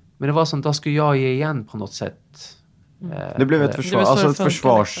 Men det var som, då skulle jag ge igen på något sätt. Det blev ett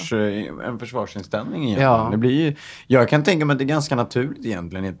en försvarsinställning egentligen. Ja. Det blir ju, jag kan tänka mig att det är ganska naturligt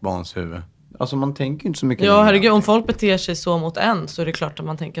egentligen i ett barns huvud. Alltså man tänker inte så mycket. Ja, herregud, om folk beter sig så mot en så är det klart att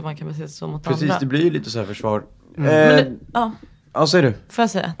man tänker att man kan bete sig så mot andra. Precis, det blir ju lite så här försvar. Ja, säger du? Får jag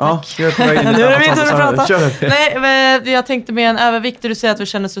säga? Ja, nu är det min tur att prata. Nej, jag tänkte med en övervikt. Du säger att du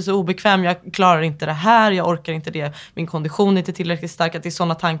känner sig så obekväm. Jag klarar inte det här. Jag orkar inte det. Min kondition är inte tillräckligt stark. Att det är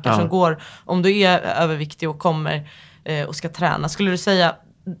sådana tankar som går om du är överviktig och kommer och ska träna. Skulle du säga,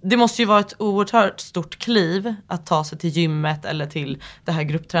 det måste ju vara ett oerhört stort kliv att ta sig till gymmet eller till det här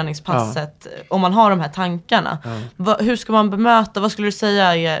gruppträningspasset om man har de här tankarna. Hur ska man bemöta, vad skulle du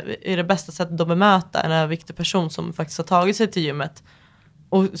säga är det bästa sättet att bemöta en överviktig person som faktiskt har tagit sig till gymmet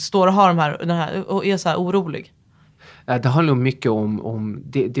och står och har den här och är så här orolig? Det handlar mycket om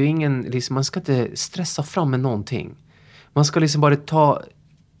det är ingen, liksom, man ska inte stressa fram med någonting. Man ska liksom bara ta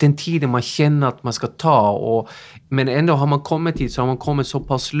den tiden man känner att man ska ta. Men ändå har man kommit hit så har man kommit så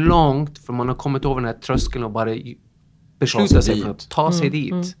pass långt för man har kommit över den här tröskeln och bara besluta sig för att ta sig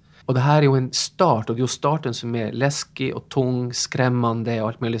dit. Och det här är ju en start och det är ju starten som är läskig och tung, skrämmande och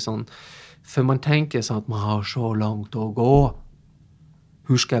allt möjligt sånt. För man tänker så att man har så långt att gå.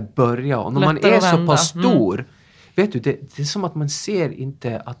 Hur ska jag börja? Och när man är så pass stor, vet du, det är som att man ser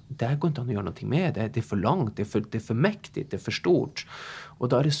inte att det här går inte att göra någonting med det. Det är för långt, det är för mäktigt, det är för stort. Och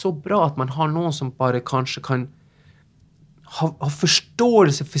då är det så bra att man har någon som bara kanske kan ha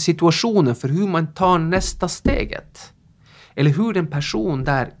förståelse för situationen, för hur man tar nästa steget. Eller hur en person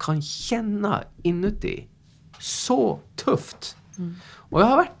där kan känna inuti. Så tufft. Och jag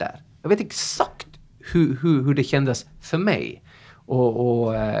har varit där. Jag vet exakt hur det kändes för mig.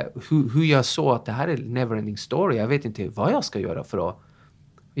 Och hur jag såg att det här är en never-ending story. Jag vet inte vad jag ska göra för att...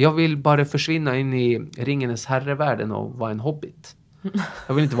 Jag vill bara försvinna in i Ringenes herrevärlden och vara en hobbit.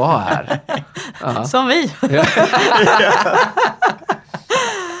 Jag vill inte vara här. Som vi.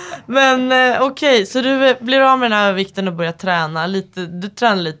 Men okej, så du blir av med den här övervikten och börjar träna. Du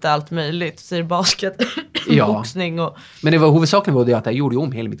tränar lite allt möjligt. Så är det basket, boxning och... Men det var huvudsakligen var det att jag gjorde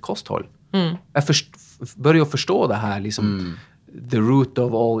om hela mitt kosthåll. Jag började förstå det här liksom... The root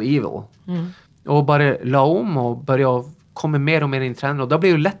of all evil. Och bara la om och började komma mer och mer in i träning. Och då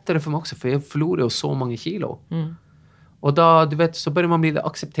blev det lättare för mig också. För jag förlorade så många kilo. Och då, du vet, så började man bli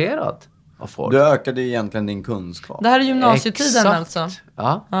accepterad av folk. Du ökade egentligen din kunskap. Det här är gymnasietiden alltså?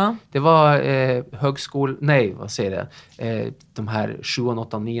 Ja. Det var de här 7,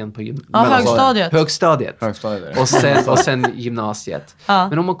 8, 9 på högstadiet. Högstadiet. Och sen gymnasiet.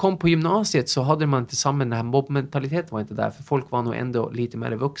 Men om man kom på gymnasiet så hade man inte samma, den här mobbmentaliteten var inte där. För folk var nog ändå lite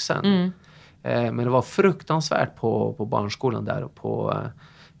mer vuxen. Men det var fruktansvärt på barnskolan där och på...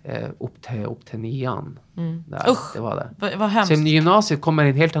 upp till 9:an. Det var det. Vad hemskt. Sen i gymnasiet kommer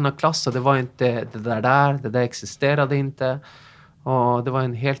en helt annan klass och det var inte det där existerade inte. Och det var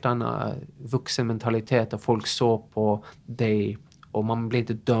en helt annan vuxenmentalitet och folk såg på dig och man blev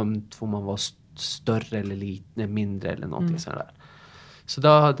inte dömd för man var större eller lite mindre eller någonting sådär. Så då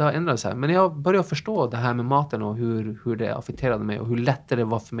ändrade det sig. Men jag började förstå det här med maten och hur det affekterade mig och hur lätt det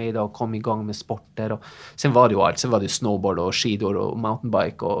var för mig då att komma igång med sporter. Och sen var det ju allt. Sen var det snowboard och skidor och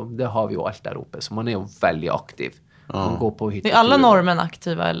mountainbike och det har vi ju allt där uppe. Så man är ju väldigt aktiv. Man går på är alla normen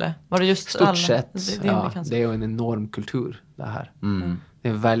aktiva eller? Var det just stort sett. Det är ju en enorm kultur det här. Det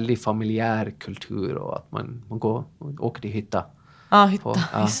är en väldigt familjär kultur och att man går och åker till hytta. Ja, hytta.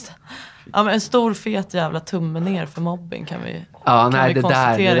 Just. Ja, men en stor fet jävla tumme ner för mobbing kan vi det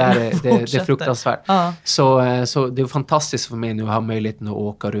är fruktansvärt. Så det är fantastiskt för mig nu att ha möjligheten att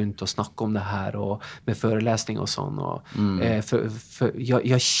åka runt och snacka om det här och med föreläsning och sånt. Och, för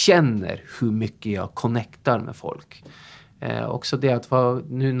jag känner hur mycket jag connectar med folk. Också det att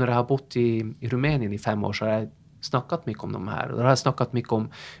nu när jag har bott i Rumänien i 5 år så har jag snackat mycket om de här. Och då har jag snackat mycket om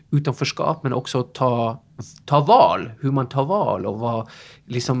utanförskap men också ta val. Hur man tar val och vad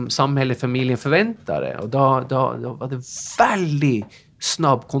liksom samhället, familjen förväntar det. Och då var det väldigt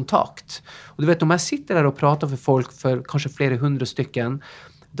snabb kontakt. Och du vet, om jag sitter där och pratar för folk för kanske flera 100 stycken,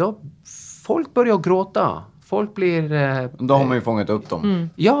 då folk börjar gråta. Folk blir... Då har man ju fångat upp dem.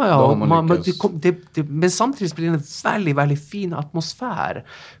 Ja, men samtidigt blir det en väldigt, väldigt fin atmosfär.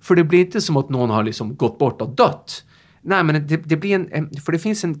 För det blir inte som att någon har liksom gått bort och dött. Nej, men det blir för det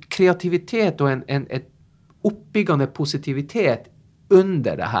finns en kreativitet och en uppbyggande positivitet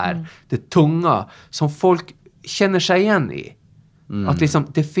under det här. Det tunga som folk känner sig igen i. Att liksom,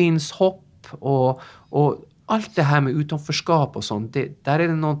 det finns hopp och allt det här med utanförskap och sånt. Där är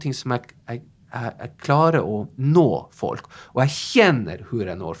det någonting som är klara att nå folk. Och jag känner hur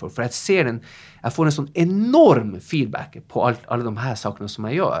jag når folk. För jag får en sån enorm feedback på alla de här sakerna som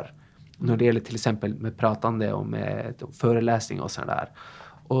jag gör. När det gäller till exempel med pratande och med föreläsning och sådär.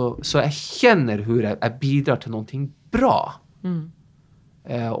 Och så jag känner hur jag bidrar till någonting bra.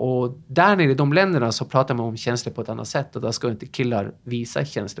 Och där nere i de länderna så pratar man om känslor på ett annat sätt. Och där ska inte killar visa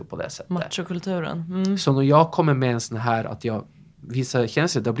känslor på det sättet. Machokulturen. Så när jag kommer med en sån här att jag visar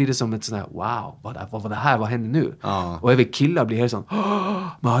känslor, då blir det som ett sån här wow, vad var det här, vad händer nu? Och även killar blir helt sån,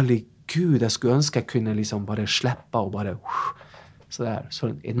 men herregud, jag skulle önska kunna liksom bara släppa och bara sådär. Så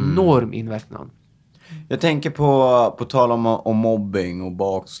en enorm inverkan. Jag tänker på tal om mobbing och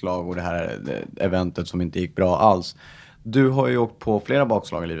bakslag och det här eventet som inte gick bra alls. Du har ju åkt på flera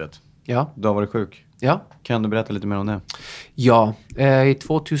bakslag i livet. Ja. Du har varit sjuk. Ja. Kan du berätta lite mer om det? Ja, i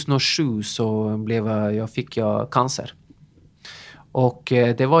 2007 så fick jag cancer. Och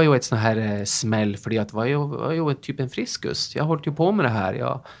det var ju ett sån här smäll, för att var ju typ en friskus. Jag hållit ju på med det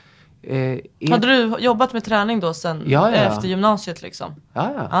här. Hade du jobbat med träning då sen efter gymnasiet liksom?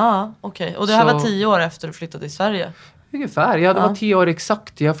 Ja. Okej. Och det här var 10 år efter du flyttade till Sverige? Ungefär, det var 10 år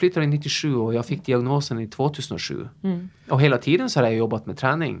exakt. Jag flyttade i 97 och jag fick diagnosen i 2007. Och hela tiden så har jag jobbat med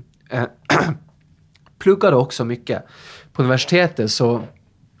träning. Pluggade också mycket på universitetet. Så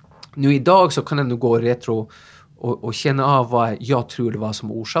nu idag så kan jag nog gå retro och känna av vad jag tror det var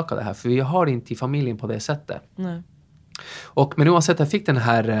som orsakade det här. För vi har det inte i familjen på det sättet. Nej. Men oavsett, jag fick den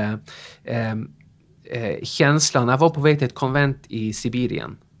här känslan. Jag var på väg till ett konvent i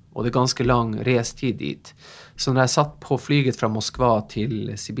Sibirien. Och det är ganska lång restid dit. Så när jag satt på flyget från Moskva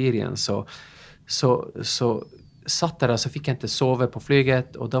till Sibirien så satt där, så fick jag inte sova på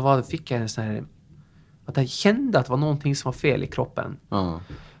flyget. Och då fick jag en sån här... Att jag kände att det var någonting som var fel i kroppen.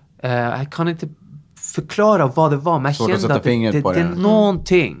 Jag kan inte förklara vad det var, men jag kände att det är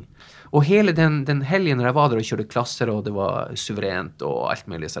någonting. Och hela den helgen när jag var där och körde klasser och det var suveränt och allt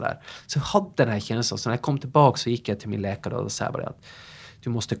möjligt sådär. Så jag hade den här känslan. Så när jag kom tillbaka så gick jag till min läkare och sa bara att du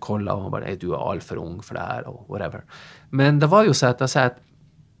måste kolla, och han bara, du är alltför ung för det här och whatever. Men det var ju så att jag sa att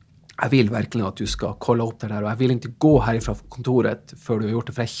jag vill verkligen att du ska kolla upp det här, och jag vill inte gå härifrån kontoret för du har gjort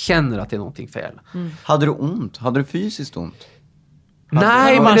det, för jag känner att det är någonting fel. Hade du ont? Hade du fysiskt ont?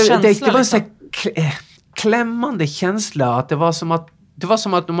 Nej, men det var en sån liksom. klämmande känsla att det var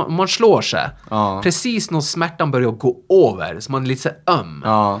som att man slår sig. Precis när smärtan börjar gå över, så man är lite så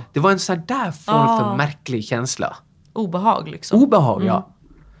Det var en sån där form för märklig känsla. Obehag liksom. Obehag, ja.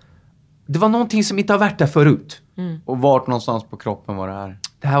 Det var någonting som inte har varit där förut. Och vart någonstans på kroppen var det här?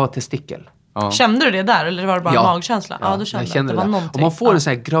 Det här var testikel. Kände du det där, eller var det bara magkänsla? Ja, du kände att det var någonting. Och man får en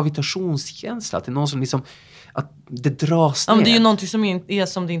sån här gravitationskänsla, att det är någon som liksom, att det dras ner. Men det är ju någonting som är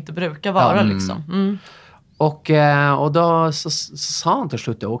som det inte brukar vara liksom. Och då så sa han till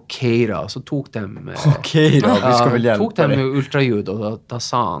slut, okej då, så tog de... Okej då, vi ska väl hjälpa tog de med ultraljud, och då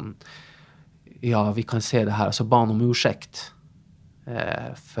sa han, ja, vi kan se det här. Så bad han om ursäkt.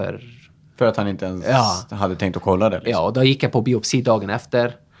 För att han inte ens hade tänkt att kolla det. Liksom. Ja, och då gick jag på biopsi dagen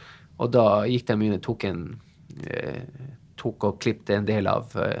efter. Och då gick den in och tog och klippte en del av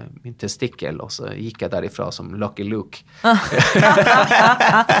min testikel. Och så gick jag därifrån som Lucky Luke.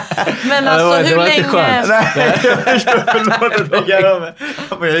 Men alltså, hur länge...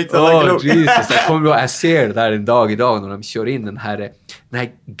 Jag ser det där en dag idag när de kör in den här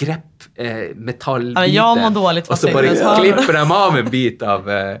metallbiten. Jag mår dåligt. Och så bara klipper de av en bit av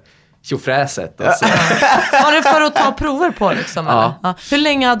tjofräset. Var det för att ta prover på liksom? Ja. Hur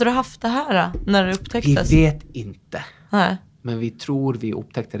länge hade du haft det här när det upptäcktes? Vi vet inte. Nej. Men vi tror vi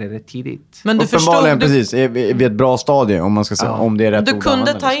upptäckte det rätt tidigt. Men du förstod... precis, vid ett bra stadie, om man ska säga, om det är rätt. Du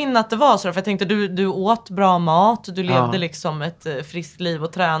kunde ta in att det var så, för jag tänkte du åt bra mat, du levde liksom ett friskt liv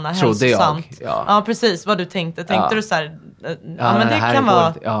och träna hälsosamt. Ja, precis vad du tänkte. Tänkte du så här, men det kan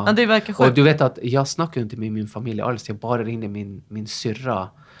vara... Ja, det verkar sjukt. Och du vet att jag snackar inte med min familj alls. Jag bara ringde min syrra.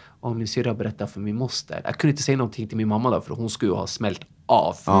 Och min syrra berättade för min moster. Jag kunde inte säga någonting till min mamma då, för hon skulle ha smält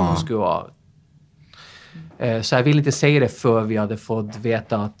av. Hon skulle ha... Så jag ville inte säga det för vi hade fått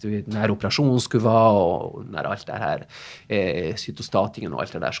veta att när operationen skulle vara och när allt det här cytostatingen och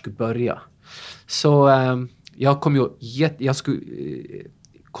allt det där skulle börja. Så jag kom ju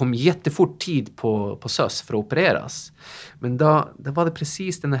kom jättefort tid på SÖS för att opereras. Men då var det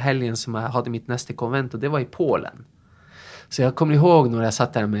precis den här helgen som jag hade mitt nästa konvent och det var i Polen. Så jag kommer ihåg när jag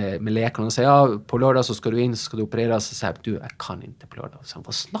satt där med läkaren och sa på lördag så ska du in, så ska du opereras. Och så här, du, jag kan inte på lördag. Så han,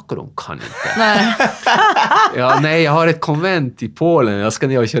 vad snackar du om? Kan inte? Nej, jag har ett konvent i Polen. Jag ska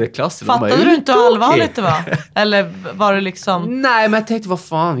ner och köra klasser. Fattade du inte hur allvarligt det var? Eller var det liksom... Nej, men jag tänkte, vad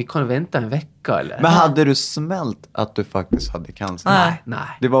fan, vi kan vänta en vecka eller? Men hade du smält att du faktiskt hade cancer?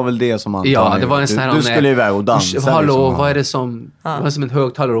 Nej. Det var väl det som antagligen... Ja, det var en sån här... Du skulle iväg och dansa. Hallå, liksom. vad är det som... Det var som en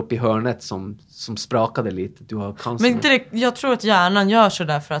högtalare uppe i hörnet som sprakade lite. Du har cancer. Men inte det, jag tror att hjärnan gör så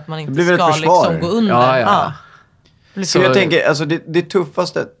där för att man inte ska liksom gå under. Ja. Så jag tänker, alltså det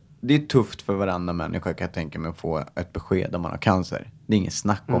tuffaste... Det är tufft för varandra människa, kan jag tänka mig, att få ett besked om man har cancer. Det är inget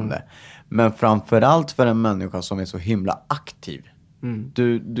snack om det. Men framförallt för en människa som är så himla aktiv.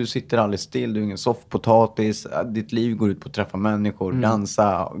 Du sitter aldrig still, du är ingen soffpotatis. Ditt liv går ut på att träffa människor,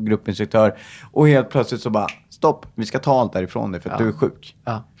 dansa, gruppinstruktör. Och helt plötsligt så bara, stopp, vi ska ta allt därifrån dig för att du är sjuk.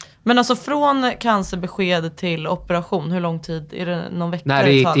 Ja. Men alltså från cancerbesked till operation, hur lång tid? Är det någon vecka?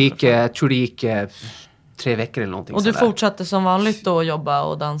 Nej, jag tror det gick 3 veckor eller någonting. Och du fortsatte som vanligt då jobba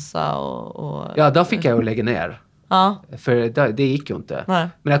och dansa och... Ja, då fick jag ju lägga ner. Ja. För det gick ju inte. Nej.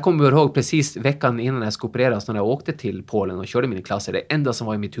 Men jag kommer ihåg precis veckan innan jag skulle opereras, när jag åkte till Polen och körde mina klasser. Det enda som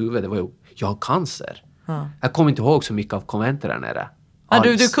var i mitt huvud, det var ju, jag har cancer. Ja. Jag kommer inte ihåg så mycket av konventer där nere. Ja,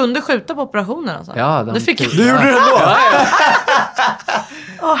 du kunde skjuta på operationen alltså? Ja. Du gjorde det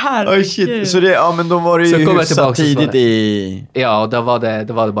då? Herregud. Shit. Så det, men då var det ju hyfsat tidigt i... Ja, och då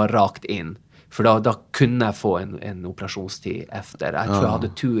var det bara rakt in. För då kunde jag få en operationstid efter. Jag tror jag hade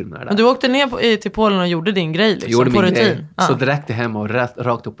tur med det. Men du åkte ner till Polen och gjorde din grej liksom, gjorde på min rutin? Grej. Så direkt hem och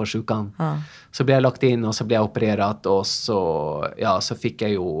rakt upp på sjukan. Så blev jag lagt in och så blev jag opererat. Och så fick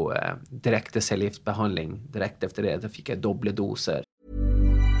jag ju direkt cellgiftsbehandling. Direkt efter det. Då fick jag dubbla doser.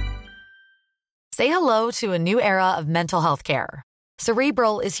 Say hello to a new era of mental health care.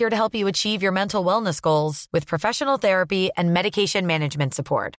 Cerebral is here to help you achieve your mental wellness goals with professional therapy and medication management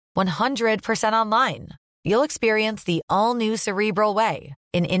support. 100% online. You'll experience the all-new Cerebral Way,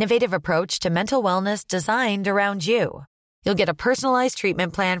 an innovative approach to mental wellness designed around you. You'll get a personalized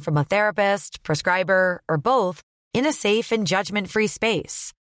treatment plan from a therapist, prescriber, or both in a safe and judgment-free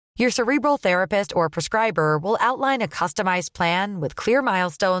space. Your Cerebral therapist or prescriber will outline a customized plan with clear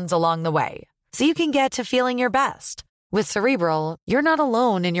milestones along the way, so you can get to feeling your best. With Cerebral, you're not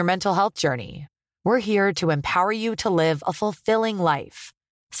alone in your mental health journey. We're here to empower you to live a fulfilling life.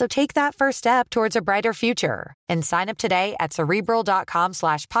 So take that first step towards a brighter future and sign up today at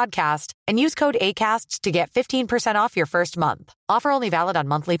Cerebral.com/podcast and use code ACAST to get 15% off your first month. Offer only valid on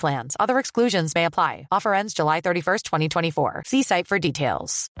monthly plans. Other exclusions may apply. Offer ends July 31st, 2024. See site for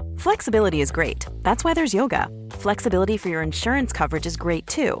details. Flexibility is great. That's why there's yoga. Flexibility for your insurance coverage is great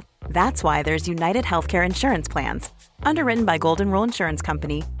too. That's why there's United Healthcare Insurance Plans. Underwritten by Golden Rule Insurance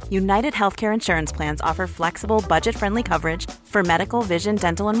Company, United Healthcare Insurance Plans offer flexible, budget-friendly coverage for medical, vision,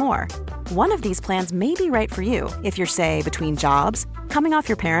 dental, and more. One of these plans may be right for you if you're, say, between jobs, coming off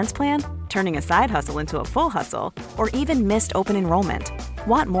your parents' plan, turning a side hustle into a full hustle, or even missed open enrollment.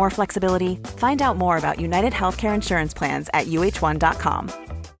 Want more flexibility? Find out more about United Healthcare Insurance Plans at uh1.com.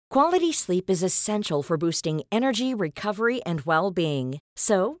 Quality sleep is essential for boosting energy, recovery, and well-being.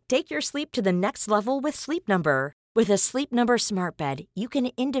 So, take your sleep to the next level with Sleep Number. With a Sleep Number smart bed, you can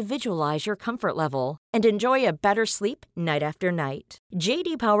individualize your comfort level and enjoy a better sleep night after night.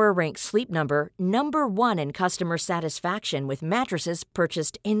 JD Power ranks Sleep Number #1 in customer satisfaction with mattresses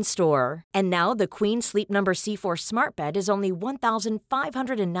purchased in-store. And now the Queen Sleep Number C4 smart bed is only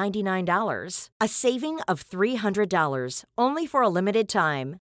 $1,599, a saving of $300, only for a limited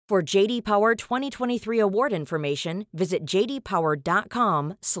time. For JD Power 2023 award information, visit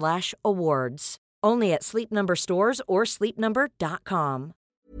jdpower.com/awards. Only at Sleep Number stores or sleepnumber.com.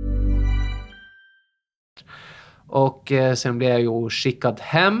 Och sen blev jag ju skickad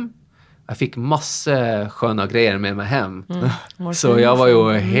hem. Jag fick massa sköna grejer med mig hem. Så jag var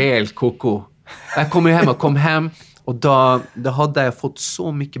ju helt koko. Jag kom hem och då hade jag fått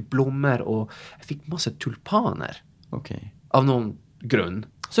så mycket blommor och jag fick massa tulpaner. Okej. Av någon grund.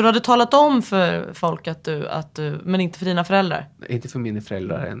 Så du hade talat om för folk att du men inte för dina föräldrar? Inte för mina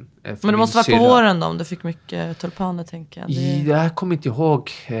föräldrar än. Men det måste vara på våren då, om du fick mycket tulpaner, tänker jag. Jag kommer inte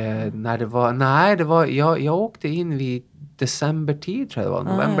ihåg när det var. Nej, det var jag åkte in vid decembertid, tror jag det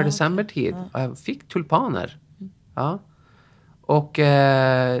var. November-decembertid. Okay. Jag fick tulpaner. Ja. Och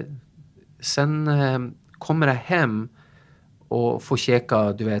sen kommer jag hem och får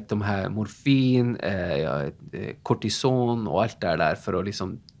käka, du vet, de här morfin, kortison och allt det där för att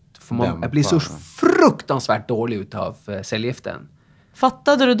liksom... jag blir så fruktansvärt dålig utav cellgiften.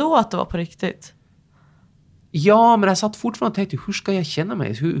 Fattade du då att det var på riktigt? Ja, men jag satt fortfarande och tänkte, hur ska jag känna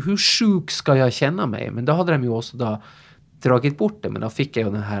mig? Hur sjuk ska jag känna mig? Men då hade de ju också då dragit bort det, men då fick jag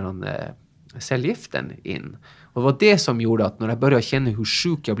ju den här cellgiften in. Och det var det som gjorde att när jag började känna hur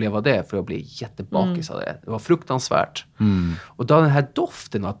sjuk jag blev av det, för jag blev jättebakis av det. Det var fruktansvärt. Och då den här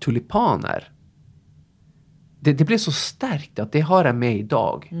doften av tulipaner, det blev så starkt att det har jag med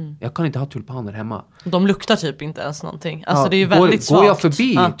idag. Jag kan inte ha tulpaner hemma. De luktar typ inte ens någonting. Alltså det är ju väldigt svagt. Går jag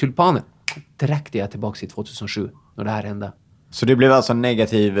förbi tulpaner, direkt är jag tillbaka i 2007 när det här hände. Så det blev alltså ett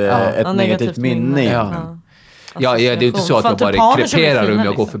negativt minne egentligen. Ja, det är inte så att jag bara kreperar om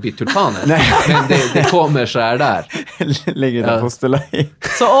jag går förbi tulpaner. Men det kommer så här där. Lägger det på ställa i.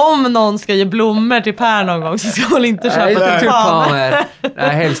 Så om någon ska ge blommor till Per någon gång så ska man inte köpa tulpaner.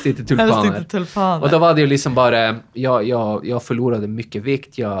 Nej, helst inte tulpaner. Och då var det ju liksom bara, jag förlorade mycket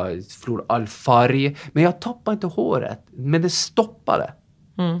vikt, jag förlorade all färg. Men jag tappade inte håret, men det stoppade.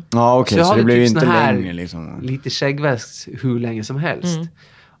 Ja, okej, så det blev ju inte längre liksom. Lite skäggväxt hur länge som helst.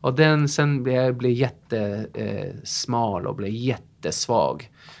 Och den sen blev jättesmal och blev jättesvag.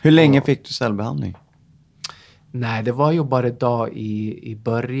 Hur länge fick du cellbehandling? Nej, det var ju bara då i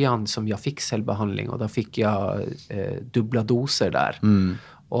början som jag fick cellbehandling. Och då fick jag dubbla doser där.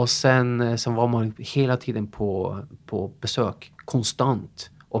 Och sen var man hela tiden på besök. Konstant.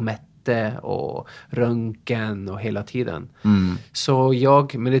 Och mätte och röntgen och hela tiden. Så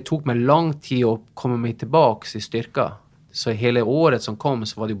men det tog mig lång tid att komma mig tillbaka i styrka. Så hela året som kom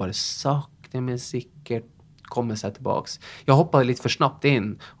så var det bara sakta men säkert kommer sig tillbaks. Jag hoppade lite för snabbt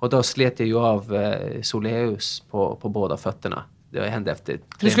in och då slet jag ju av soleus på båda fötterna. Det hände efter 3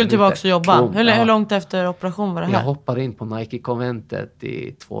 minuter. Du skulle tillbaka och jobba. Hur långt efter operation var det här? Jag hoppade in på Nike-konventet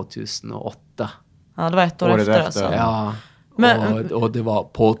i 2008. Ja, det var ett år efter alltså. Ja. Och det var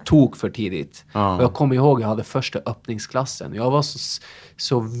på tok för tidigt. Och jag kommer ihåg, jag hade första öppningsklassen. Jag var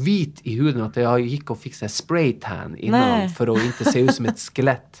så vit i huden att jag gick och fick spray tan innan för att inte se ut som ett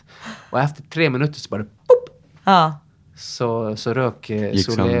skelett. Och efter 3 minuter så bara pop! Ja. Så rök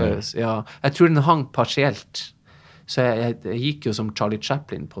soleus. Ja, jag tror den hang partiellt. Så jag gick ju som Charlie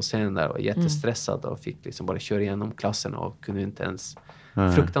Chaplin på scenen där och jättestressad och fick liksom bara köra igenom klassen och kunde inte ens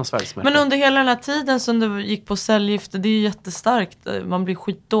fruktansvärt smärta. Men under hela den här tiden som du gick på cellgift, det är ju jättestarkt. Man blir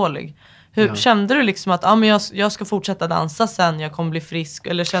skitdålig. Hur kände du liksom att men jag ska fortsätta dansa sen, jag kommer bli frisk?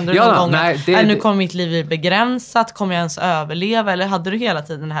 Eller kände du någon gång att nu kommer mitt liv bli begränsat? Kommer jag ens överleva? Eller hade du hela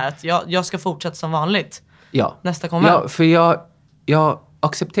tiden det här att jag ska fortsätta som vanligt? Ja. Nästa konvent? Ja, för jag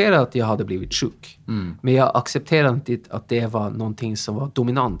accepterade att jag hade blivit sjuk. Men jag accepterade inte att det var någonting som var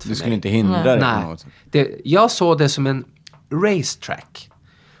dominant för mig. Du skulle inte hindra det på något sätt. Jag såg det som en racetrack.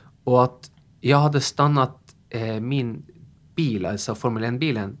 Och att jag hade stannat min bil, alltså Formel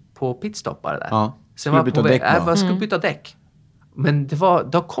 1-bilen, på pitstoppare där. Ja. Sen var på väg. Jag skulle byta däck. Men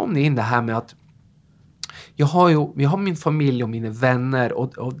då kom det in det här med att jag har min familj och mina vänner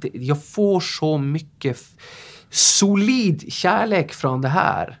och jag får så mycket solid kärlek från det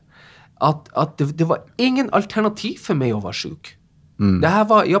här. Att det var ingen alternativ för mig att vara sjuk. Det här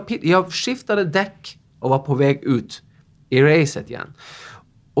var, jag skiftade däck och var på väg ut i racet igen.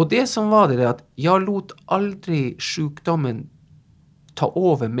 Och det som var det att jag låt aldrig sjukdomen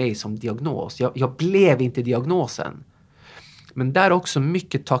ta över mig som diagnos. Jag blev inte diagnosen. Men där också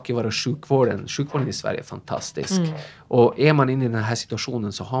mycket tack vare sjukvården. Sjukvården i Sverige är fantastisk. Och är man inne i den här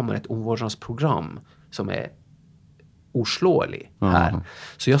situationen så har man ett omvårdnadsprogram som är oslåelig här.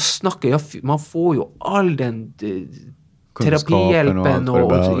 Så jag snackar, man får ju all den terapihjälpen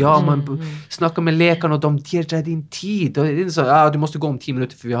och man snackar med läkarna och de ger din tid och det är så du måste gå om 10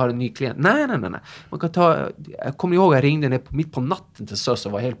 minuter för vi har en ny klient. Nej. Man kan jag kommer ihåg jag ringde ner mitt på natten till SÖS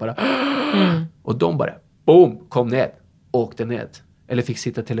och var helt bara och de bara boom, kom ned, åkte ned eller fick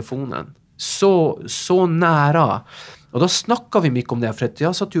sitta telefonen. Så nära. Och då snackar vi mycket om det här för att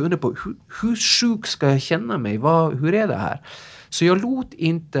jag satt ju under på hur sjuk ska jag känna mig? Hur är det här? Så jag låt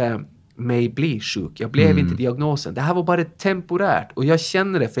inte mig bli sjuk. Jag blev inte diagnosen. Det här var bara temporärt. Och jag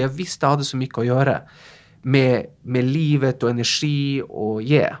känner det för jag visste att jag hade så mycket att göra med livet och energi och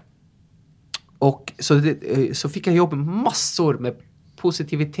Och så fick jag jobba massor med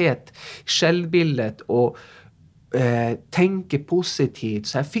positivitet, självbildet och tänka positivt.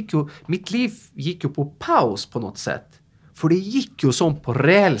 Så mitt liv gick ju på paus på något sätt. För det gick ju som på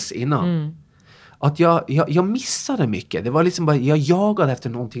räls innan. Att jag missade mycket. Det var liksom bara, jag jagade efter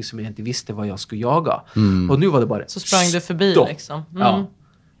någonting som jag inte visste vad jag skulle jaga. Och nu var det bara så sprang du förbi liksom. Ja,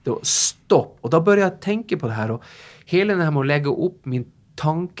 då stopp. Och då började jag tänka på det här. Och hela det här med att lägga upp min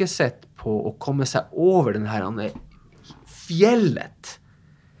tankesätt på och komma sig över den här fjället.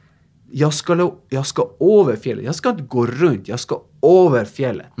 Jag ska över fjället. Jag ska inte gå runt. Jag ska över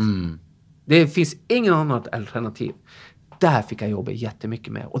fjället. Det finns ingen annat alternativ. Där fick jag jobba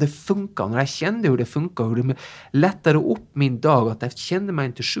jättemycket med. Och det funkar. När jag kände hur det funkar, hur det lättade upp min dag, att jag kände mig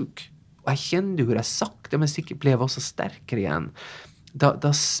inte sjuk. Och jag kände hur jag sakta men säkert blev också starkare igen.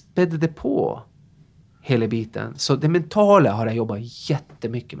 Då spädde det på hela biten. Så det mentala har jag jobbat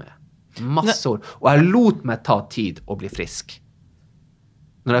jättemycket med. Massor. Och jag låt mig ta tid och bli frisk.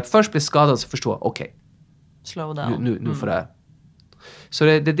 När jag först blev skadad så förstår jag, okej. Slow down. Nu får det. Så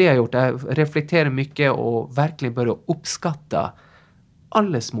det är det jag har gjort. Jag reflekterar mycket och verkligen börjar uppskatta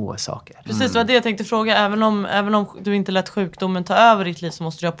alla små saker. Precis, det var det jag tänkte fråga. Även om du inte lät sjukdomen ta över ditt liv, så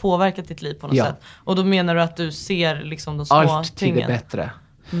måste du ha påverkat ditt liv på något sätt. Och då menar du att du ser liksom de små allt tingen. till det bättre.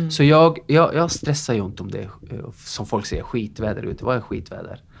 Så jag stressar ju inte om det, som folk säger, skitväder ute. Vad är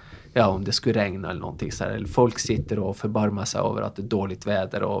skitväder? Ja, om det skulle regna eller någonting så här. Eller folk sitter och förbarmar sig över att det är dåligt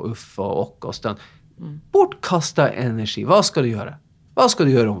väder och uff och stund. Bortkasta energi. Vad ska du göra? Vad ska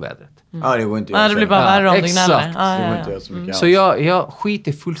du göra om vädret? Ja, det går inte att göra. Det blir bara värre om du gnäller. Det går inte att göra så mycket Så jag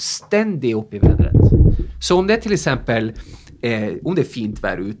skiter fullständigt upp i vädret. Så om det till exempel om det är fint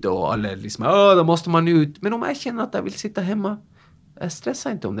väder ute och alla liksom, då måste man ut. Men om jag känner att jag vill sitta hemma, jag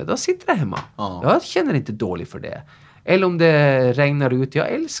stressar inte om det. Då sitter jag hemma. Jag känner inte dåligt för det. Eller om det regnar ut, jag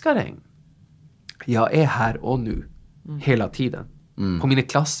älskar regn. Jag är här och nu. Hela tiden. På mina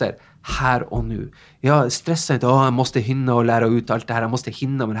klasser. Här och nu. Jag stressar inte. Jag måste hinna och lära ut allt det här. Jag måste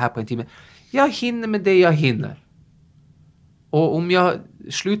hinna med det här på en timme. Jag hinner med det jag hinner. Och om jag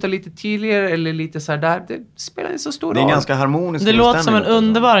slutar lite tidigare eller lite så här där, det spelar inte så stor roll. Det är ganska harmoniskt. Det låter som en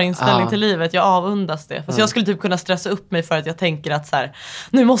underbar inställning till livet. Jag avundas det. Fast jag skulle typ kunna stressa upp mig för att jag tänker att så här,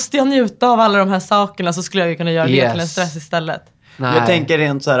 nu måste jag njuta av alla de här sakerna, så skulle jag ju kunna göra det till en stress istället. Nej. Jag tänker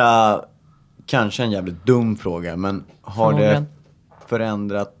rent så här, kanske en jävligt dum fråga, men har det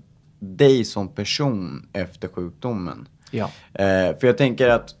förändrat dig som person efter sjukdomen? Ja. För jag tänker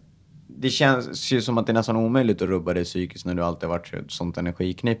att det känns ju som att det är nästan omöjligt att rubba dig psykiskt när du alltid har varit ett sånt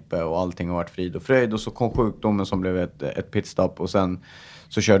energiknippe och allting har varit frid och fröjd, och så kom sjukdomen som blev ett pitstop och sen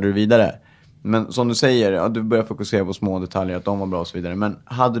så körde du vidare. Men som du säger, du börjar fokusera på små detaljer, att de var bra och så vidare. Men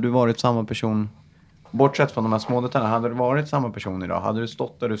hade du varit samma person, bortsett från de här små detaljerna, hade du varit samma person idag? Hade du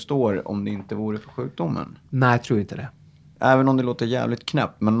stått där du står om det inte vore för sjukdomen? Nej, jag tror inte det. Även om det låter jävligt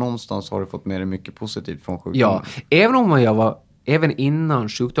knäppt, men någonstans har du fått med dig mycket positivt från sjukdomen. Ja, även innan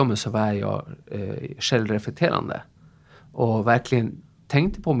sjukdomen så var jag självreflekterande. Och verkligen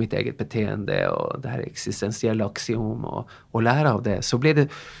tänkte på mitt eget beteende och det här existentiella axiom och lära av det. Så blev det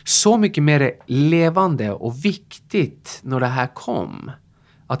så mycket mer levande och viktigt när det här kom.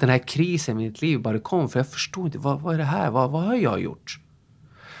 Att den här krisen i mitt liv bara kom. För jag förstod inte, vad är det här? Vad har jag gjort?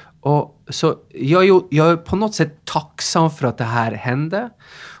 Och så jag är på något sätt tacksam för att det här hände.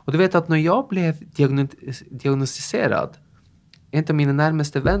 Och du vet att när jag blev diagnostiserad, en av mina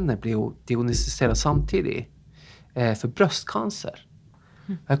närmaste vänner blev diagnostiserad samtidigt för bröstcancer.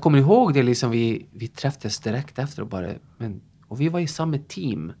 Jag kommer ihåg det, liksom vi träffades direkt efter och vi var i samma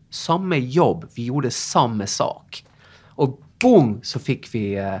team, samma jobb, vi gjorde samma sak. Och boom, så fick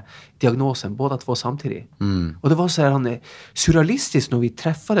vi diagnosen, båda två samtidigt. Och det var så här surrealistiskt när vi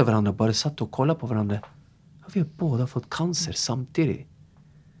träffade varandra och bara satt och kollade på varandra. Vi har båda fått cancer samtidigt.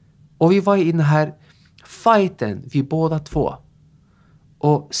 Och vi var i den här fighten, vi båda två.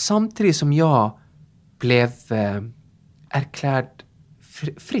 Och samtidigt som jag blev erklärd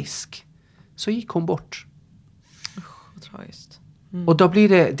frisk, så gick hon bort. Vad tragiskt. Och då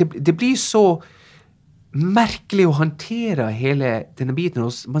blir det blir så märkligt att hantera hela den här biten.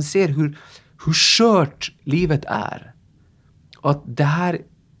 Och man ser hur skört livet är. Och att det här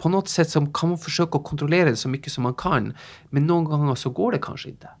på något sätt som kan man försöka kontrollera det så mycket som man kan. Men någon gång så går det kanske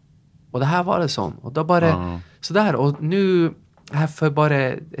inte. Och det här var det sån. Och då bara sådär. Och nu här för bara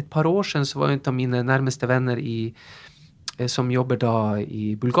ett par år sedan så var jag inte av mina närmaste vänner som jobbar då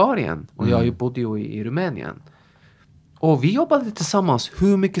i Bulgarien. Och jag bodde ju i Rumänien. Och vi jobbade tillsammans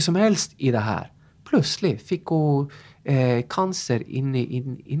hur mycket som helst i det här. Plötsligt fick hon cancer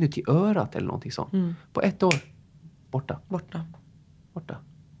inuti örat eller någonting sånt. På 1 år. Borta.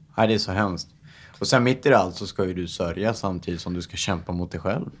 Nej, det är så hemskt. Och sen mitt i det allt så ska ju du sörja samtidigt som du ska kämpa mot dig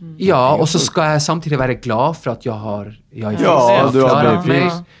själv. Ja, och så ska jag samtidigt vara glad för att jag är frisk. Ja, du har blivit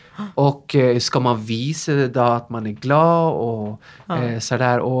frisk. Och ska man visa det då att man är glad och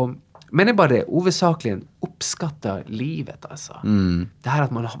sådär. Men det är bara det, ovesakligen uppskatta livet alltså. Det här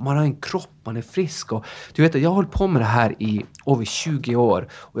att man har en kropp, man är frisk. Och du vet att jag har hållit på med det här i över 20 år.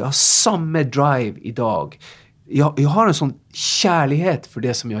 Och jag har samma drive idag. Jag har en sån kärlighet för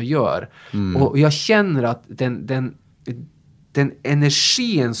det som jag gör. Och jag känner att den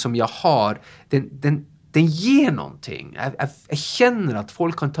energin som jag har, den ger någonting. Jag känner att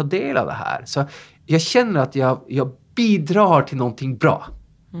folk kan ta del av det här. Så jag känner att jag bidrar till någonting bra.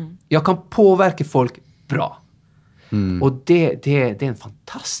 Jag kan påverka folk bra. Och det är en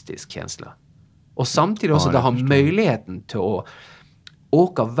fantastisk känsla. Och samtidigt också att ha möjligheten till att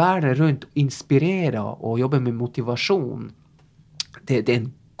åka världen runt, inspirera och jobba med motivation. Det är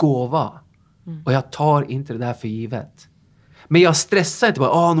en gåva. Och jag tar inte det där för givet. Men jag stressar inte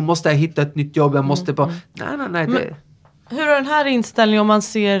bara, nu måste jag hitta ett nytt jobb, jag måste bara... Nej. Hur är den här inställningen om man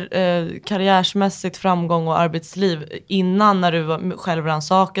ser karriärsmässigt framgång och arbetsliv innan, när du var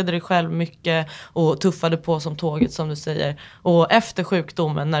självrannsakade dig själv mycket och tuffade på som tåget som du säger, och efter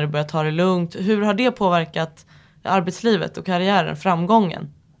sjukdomen när du började ta det lugnt, hur har det påverkat arbetslivet och karriären,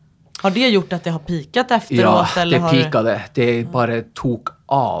 framgången? Har det gjort att det har pikat efteråt? Ja, eller det pikade. Det bara tog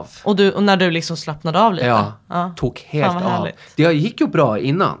av. Och när du liksom slappnade av lite? Ja, tog helt av. Det gick ju bra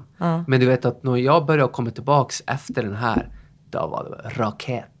innan. Men du vet att när jag började komma tillbaks efter den här, då var det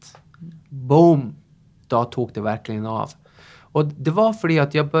raket. Boom! Då tog det verkligen av. Och det var för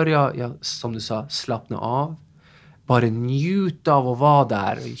att jag började, som du sa, slappna av. Bara njuta av att vara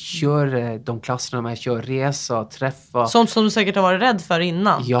där. Kör de klasserna med, kör resa, träffa. Sånt som du säkert har varit rädd för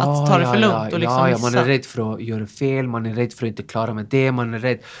innan. Att ta det för lugnt och liksom missa. Man är rädd för att göra fel. Man är rädd för att inte klara med det. Man är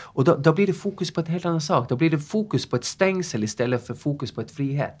rädd. Och då blir det fokus på ett helt annan sak. Då blir det fokus på ett stängsel istället för fokus på ett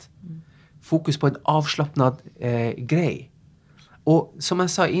frihet. Fokus på en avslappnad grej. Och som jag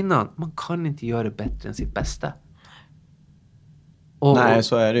sa innan, man kan inte göra bättre än sitt bästa. Nej,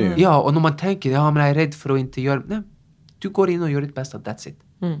 så är det ju. Ja, och när man tänker, men jag är rädd för att inte göra... Nej, du går in och gör ditt bästa, that's it.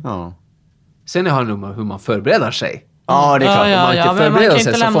 Ja. Sen är det hur man förbereder sig. Ja, det är klart. Ja, men man kan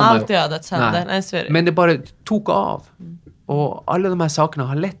inte lämna allt i ödets händer. Nej, så är det. Men det bara tog av. Och alla de här sakerna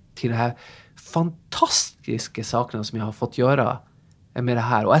har lett till det här fantastiska sakerna som jag har fått göra med det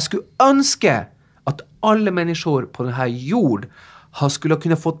här. Och jag skulle önska att alla människor på den här jord skulle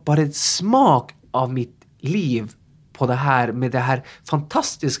kunna fått bara ett smak av mitt liv på det här, med det här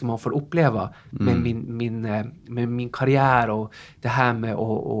fantastiska man får uppleva med min karriär och det här med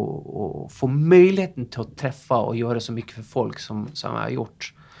att få möjligheten till att träffa och göra så mycket för folk som jag har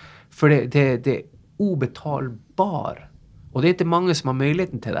gjort. För det är obetalbar. Och det är inte många som har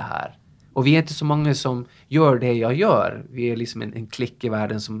möjligheten till det här. Och vi är inte så många som gör det jag gör. Vi är liksom en klick i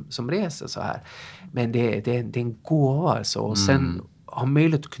världen som reser så här. Men det är en gåva alltså. Och sen ha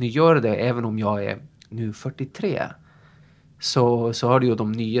möjlighet att kunna göra det även om jag är nu 43. Så har du ju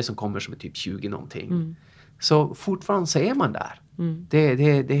de nya som kommer som är typ 20 någonting. Så fortfarande så är man där. Det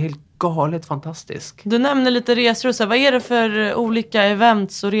är helt galet fantastiskt. Du nämner lite resor och så. Vad är det för olika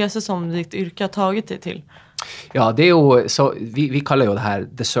events och resor som ditt yrke har tagit dig till? Ja, det är ju så vi kallar ju det här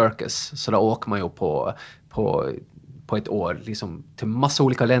The Circus. Så då åker man ju på ett år liksom till massa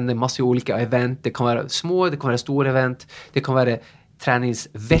olika länder, massa olika event. Det kan vara små, det kan vara stora event. Det kan vara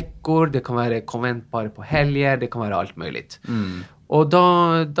träningsveckor, det kan vara konvent bara på helger, det kan vara allt möjligt. Och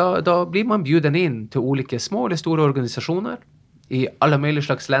då blir man bjuden in till olika små eller stora organisationer i alla möjliga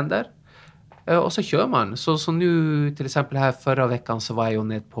slags länder. Och så kör man. Så nu till exempel här förra veckan så var jag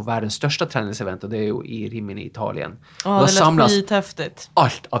nere på världens största träningsevent och det är ju i Rimini i Italien. Ja, det lät skithäftigt.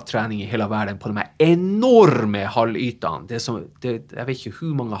 Allt av träning i hela världen på de här enorma hallytan. Jag vet inte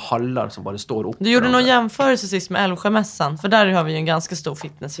hur många hallar som bara står upp. Du gjorde någon jämförelse sist med Älvsjömässan, för där har vi ju en ganska stor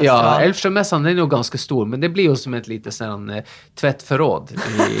fitnessfestival. Ja, Älvsjömässan är nog ganska stor, men det blir ju som ett lite sån tvättförråd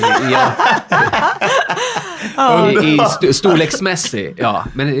i storleksmässig. Ja,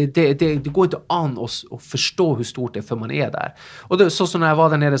 men det går inte an att förstå hur stort det är för man är där. Och då, så när jag var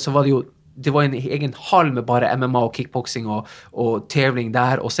där nere så var det var en egen hall med bara MMA och kickboxing och tävling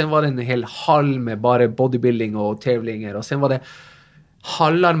där. Och sen var det en hel hall med bara bodybuilding och tävlingar. Och sen var det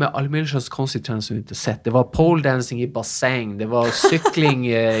hallar med all möjliga slags konstigt träning som vi inte sett. Det var pole dancing i bassäng. Det var cykling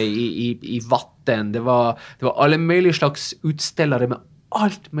i vatten. Det var alla möjliga slags utställare med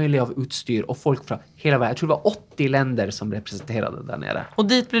allt möjligt av utstyr och folk från hela världen. Jag tror det var 80 länder som representerade där nere. Och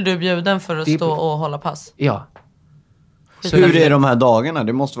dit blir du bjuden för att stå och hålla pass? Ja. Så hur är de här dagarna?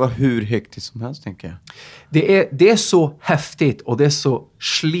 Det måste vara hur hektiskt som helst, tänker jag. Det är så häftigt och det är så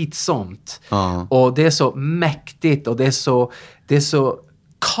slitsamt. Och det är så mäktigt och det är så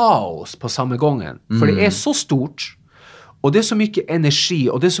kaos på samma gången. För det är så stort. Och det är så mycket energi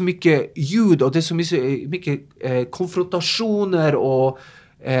och det är så mycket ljud och det är så mycket konfrontationer och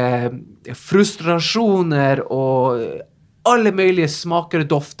frustrationer och alla möjliga smaker och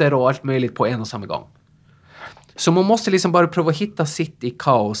dofter och allt möjligt på en och samma gång. Så man måste liksom bara prova hitta sitt i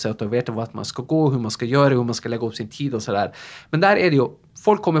kaoset och veta vart man ska gå, hur man ska göra, hur man ska lägga upp sin tid och sådär. Men där är det ju,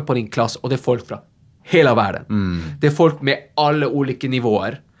 folk kommer på din klass och det är folk från hela världen. Det är folk med alla olika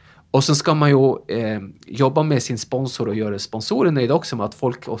nivåer. Och sen ska man ju jobba med sin sponsor och göra sponsoren nöjd också med att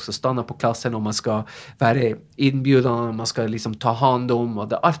folk också stannar på klassen och man ska vara inbjudande och man ska liksom ta hand om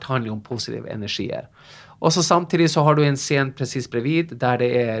och allt handlar om positiva energier. Och så samtidigt så har du en scen precis bredvid där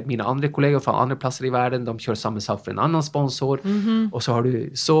det är mina andra kollegor från andra platser i världen. De kör samma sak för en annan sponsor. Och så har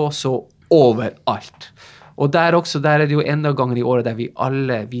du så överallt. Och där är det ju enda gången i året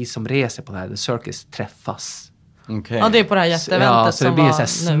där vi som reser på det här The Circus träffas. Okay. Ja, det är på det här jätteeventet så det blir så här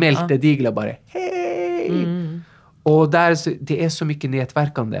smältedigla bara. Hej! Och det är så mycket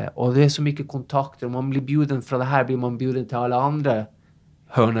nätverkande och det är så mycket kontakter. Om man blir bjuden från det här blir man bjuden till alla andra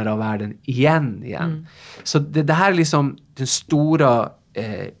hörnor av världen igen. Så det här är liksom den stora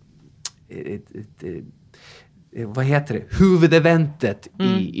vad heter det? Huvudeventet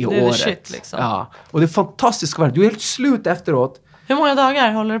i året. Det är shit liksom. Ja. Och det är fantastiskt värt. Du är helt slut efteråt. Hur många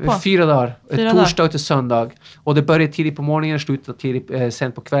dagar håller du på? 4 dagar. Torsdag till söndag. Och det börjar tidigt på morgonen, slutar tidigt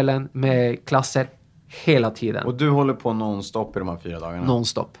sen på kvällen med klasser hela tiden. Och du håller på nonstop i de här 4 dagarna?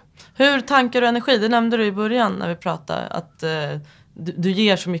 Nonstop. Hur tankar du energi? Det nämnde du i början när vi pratade. Att du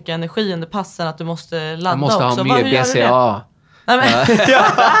ger så mycket energi under passen att du måste ladda också. Jag måste ha mer BCA. Nej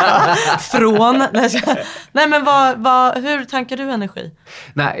men hur tankar du energi?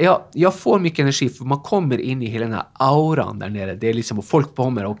 Nej, jag får mycket energi för man kommer in i hela den här auran där nere. Det är liksom och folk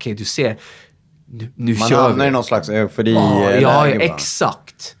kommer, okej, du ser nu man kör vi. Man hamnar i någon slags eufori. Ja,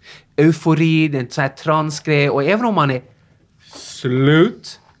 exakt. Eufori, den sån här transgrej. Och även om man är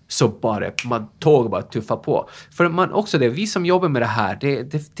slut så tåg bara tuffa på. För man också vi som jobbar med det här,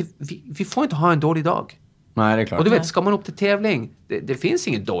 vi får inte ha en dålig dag. Nej, det är klart. Och du vet, ska man upp till tävling, det finns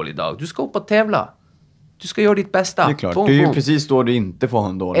ingen dålig dag. Du ska upp och tävla. Du ska göra ditt bästa. Det är klart, det är ju precis då du inte får ha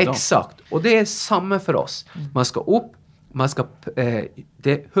en dålig dag. Exakt, och det är samma för oss. Man ska upp,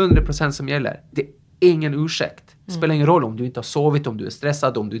 det är 100% som gäller. Det är ingen ursäkt. Det spelar ingen roll om du inte har sovit, om du är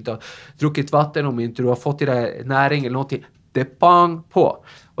stressad, om du inte har druckit vatten, om inte du har fått i dig näring eller någonting. Det är pang på.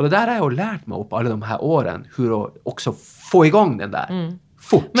 Och det där har jag lärt mig upp alla de här åren. Hur att också få igång den där.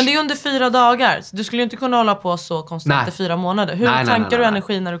 Fort. Men det är under 4 dagar. Så du skulle ju inte kunna hålla på så konstant i 4 månader. Hur tankar du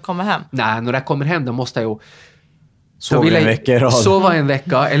energi när du kommer hem? Nej, när jag kommer hem då måste jag ju sova en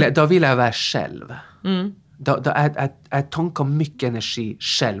vecka. Eller då vill jag vara själv. Jag tankar mycket energi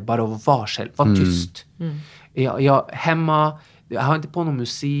själv. Bara att vara själv. Var tyst. Jag hemma... Jag har inte på någon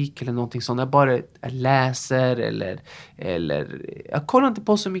musik eller någonting sånt. Jag läser eller jag kollar inte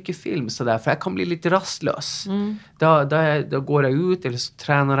på så mycket film sådär. För jag kan bli lite rastlös. Då går jag ut eller så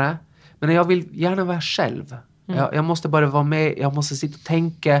tränar jag. Men jag vill gärna vara själv. Jag måste bara vara med. Jag måste sitta och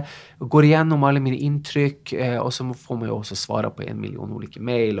tänka. Och gå igenom alla mina intryck. Och så får man ju också svara på 1 miljon olika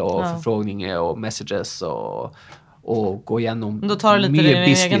mejl och förfrågningar och messages och gå igenom då tar det lite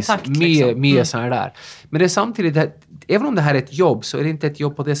i egen takt. Mycket så här där. Men det är samtidigt, även om det här är ett jobb så är det inte ett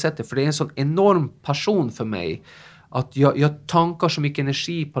jobb på det sättet. För det är en sån enorm passion för mig. Att jag tankar så mycket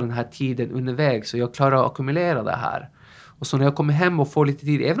energi på den här tiden underväg. Så jag klarar att ackumulera det här. Och så när jag kommer hem och får lite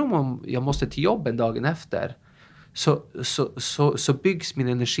tid. Även om jag måste till jobben dagen efter. Så byggs min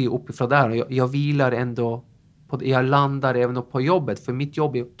energi uppifrån där. Och jag vilar ändå. Jag landar även på jobbet. För mitt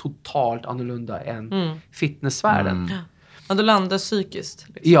jobb är totalt annorlunda än fitnessvärlden. Ja, du landar psykiskt.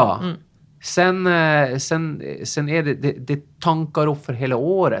 Liksom. Ja. Sen är det tankar upp för hela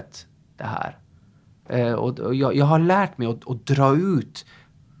året det här. Och jag har lärt mig att dra ut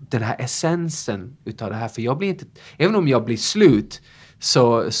den här essensen utav det här. För jag blir inte... Även om jag blir slut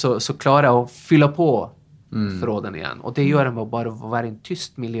så klarar jag att fylla på förråden igen. Och det gör jag bara att vara i en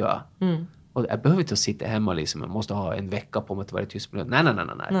tyst miljö. Och jag behöver inte sitta hemma liksom. Jag måste ha en vecka på mig att vara tyst.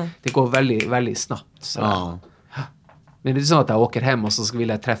 Nej. Det går väldigt, väldigt snabbt. Ja. Men det är så att jag åker hem och så vill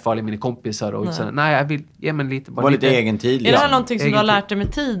jag träffa alla mina kompisar. Och nej, jag vill ge mig lite... Bara lite egen tid. Är det här någonting som du har lärt dig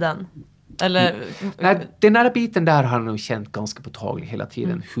med tiden? Eller... Nej, den här biten där har jag nog känt ganska påtagligt hela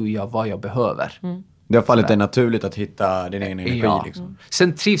tiden. Vad jag behöver. Det har fallit dig naturligt att hitta din egen energi. Ja. Liksom.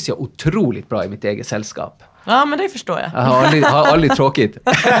 Sen trivs jag otroligt bra i mitt eget sällskap. Ja, men det förstår jag. Jag har aldrig tråkigt.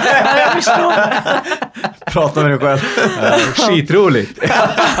 Jag förstår det. Prata med dig själv. Skitroligt.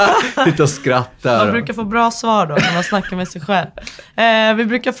 Lite och skrattar. Man brukar få bra svar då när man snackar med sig själv. Vi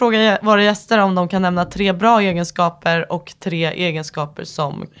brukar fråga våra gäster om de kan nämna 3 bra egenskaper och 3 egenskaper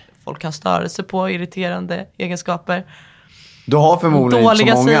som folk kan störa sig på, irriterande egenskaper. Du har förmodligen inte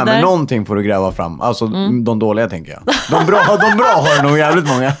så många, sidor. Men någonting får du gräva fram. Alltså de dåliga tänker jag. De bra har du nog jävligt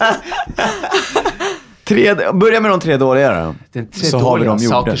många. Börja med de 3 dåliga då. Den 3 så dåliga har vi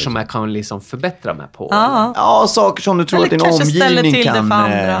saker som jag kan liksom förbättra mig på. Ja, saker som du tror eller att din omgivning kan...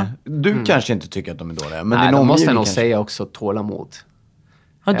 Du Mm. kanske inte tycker att de är dåliga. Men nej, din omgivning måste jag nog kanske... säga också tålamod.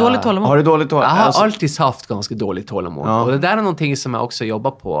 Har du dåligt tålamod? Har du dåligt tålamod? Jag har alltid haft ganska dåligt tålamod. Ja. Och det där är någonting som jag också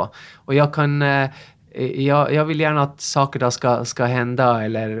jobbar på. Och jag kan... Jag vill gärna att saker där ska hända.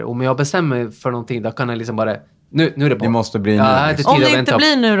 Eller om jag bestämmer för någonting, då kan jag liksom bara... Nu är det på. Det måste bli nu. Om det inte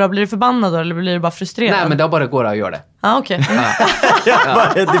blir nu då, blir du förbannad då? Eller blir du bara frustrerad? Nej, men då bara går jag och gör det. Okej.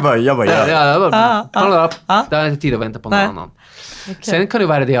 Jag bara gör det. Det är inte tid att vänta på någon annan. Okay. Sen kan det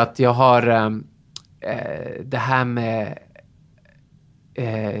vara det att jag har det här med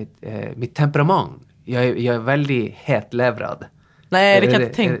mitt temperament. Jag är väldigt hetlevrad. Nej, det kan jag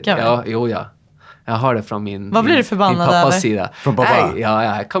inte tänka mig. Ja. Jag har det från min pappas över? Sida. Från pappa? Nej,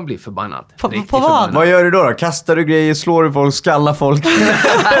 jag kan bli förbannad. På vad? Vad gör du då? Kastar du grejer, slår du folk, skallar folk?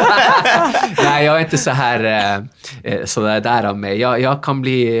 Nej, jag är inte så här där av mig. Jag kan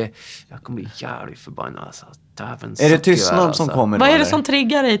bli jävligt förbannad. Alltså. Är det tystnad som kommer då? Vad är det som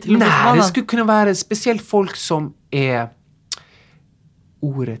triggar dig till att bli förbannad? Nej, det skulle kunna vara speciellt folk som är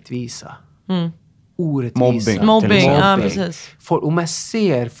orättvisa. Mobbing. Ja, precis. Om jag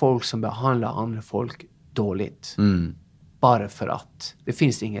ser folk som behandlar andra folk dåligt, bara för att det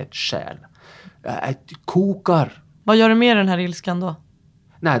finns inget skäl. Jag kokar. Vad gör du med den här ilskan då?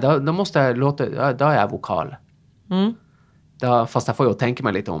 Nej, då måste jag då är jag vokal. Fast jag får ju tänka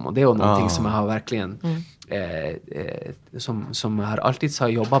mig lite om, och det är ju någonting som jag har verkligen som jag har alltid så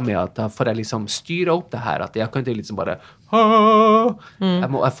jobbat med, att för att liksom styra upp det här, att jag kan inte liksom bara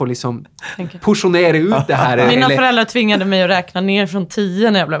jag får liksom portionera ut det här. Mina föräldrar tvingade mig att räkna ner från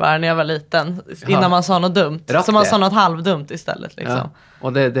 10 när jag blev när jag var liten, innan man sa något dumt. Så man sa något halvdumt istället liksom. Ja.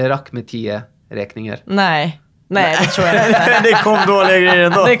 Och det rack med 10 räkningar. Nej, det tror jag inte. Det kom dåliga grejer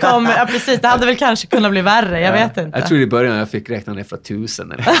ändå. Ja, precis. Det hade väl kanske kunnat bli värre, jag vet inte. Jag tror i början jag fick räkna ner från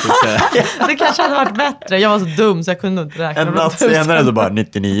 1000. Eller det kanske hade varit bättre. Jag var så dum så jag kunde inte räkna. En natt senare så bara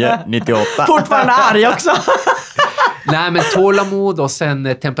 99, 98. Fortfarande arg också. Nej, men tålamod och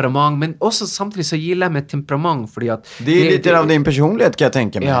sen temperament. Men också samtidigt så gillar jag med temperament. För att det är lite av din personlighet, kan jag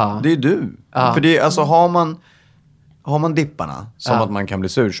tänka mig. Ja. Det är du. Ja. För det är, alltså, har man dipparna som att man kan bli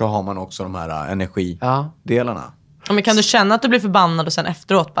sur, så har man också de här energidelarna. Ja, men kan du känna att du blir förbannad och sen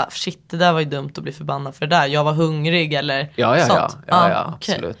efteråt bara, shit, det där var ju dumt att bli förbannad för det där. Jag var hungrig eller sånt. Ja,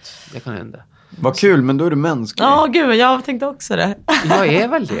 absolut. Det kan hända. Vad kul, men då är du mänsklig. Ja, gud, jag tänkte också det. Jag är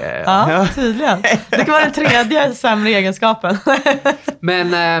väl det. Ja, tydligen. Det kan vara den tredje sämre egenskapen.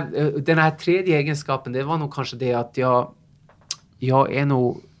 Men den här tredje egenskapen, det var nog kanske det att jag är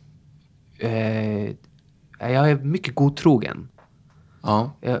nog... jag är mycket godtrogen.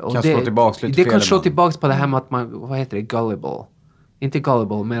 Ja, kan slå tillbaks lite. Det kan slå tillbaks på det här med att man, vad heter det, gullible. Inte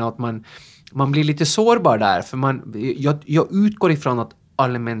gullible, men att man blir lite sårbar där. För jag utgår ifrån att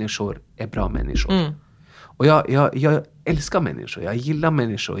alla människor är bra människor. Och jag älskar människor, jag gillar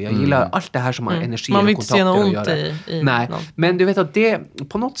människor, jag gillar allt det här som har energi och kontakter. Man vill inte se något ont i Nej, någon. Men du vet att det,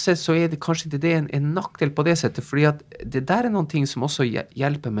 på något sätt så är det kanske inte det en nackdel på det sättet. För att det där är någonting som också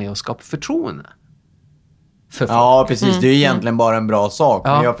hjälper mig att skapa förtroende. Ja, precis. Det är egentligen bara en bra sak.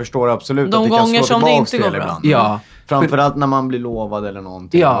 Men jag förstår absolut att det kan slå tillbaka fel ibland. Ja. Framförallt när man blir lovad eller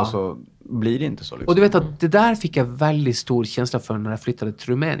någonting. Och så blir det inte så. Liksom. Och du vet att det där fick jag väldigt stor känsla för när jag flyttade till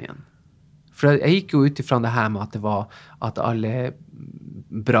Rumänien. För jag gick ju utifrån det här med att det var att alla är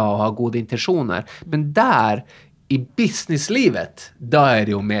bra och har goda intentioner. Men där i businesslivet, då är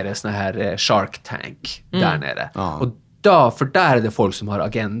det ju mer en sån här Shark Tank där nere. Ja. Och för där är det folk som har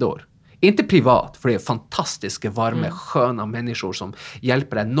agendor. Inte privat, för det är fantastiska, varma, sköna människor som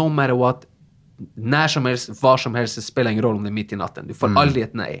hjälper dig. No matter what, när som helst, var som helst, det spelar ingen roll om det är mitt i natten. Du får aldrig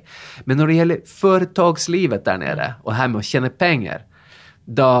ett nej. Men när det gäller företagslivet där nere och här med att tjäna pengar,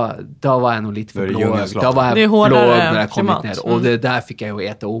 då var jag nog lite för blåg. Då var jag blåg när jag kom hit ner. Och det där fick jag ju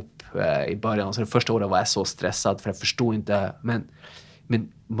äta upp i början. Så det första året var jag så stressad för jag förstod inte. Men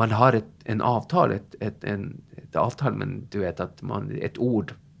man har ett avtal, men du vet att ett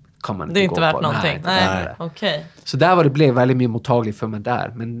ord kan man inte det är inte värt på. Någonting. Nej. Okay. Så där blev väldigt mycket mottaglig för mig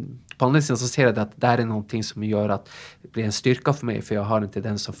där. Men på andra sidan så ser jag att det är någonting som gör att det blir en styrka för mig. För jag har inte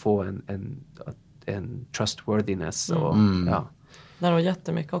den som får en trustworthiness. Och, Det var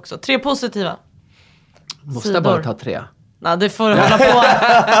jättemycket också. 3 positiva. Måste jag bara ta 3? Nej, det får du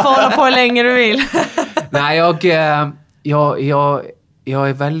hålla på hur länge du vill. Nej, jag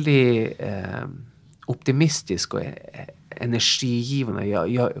är väldigt optimistisk och energigivande.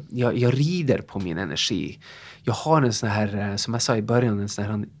 Jag rider på min energi. Jag har en sån här, som jag sa i början, en sån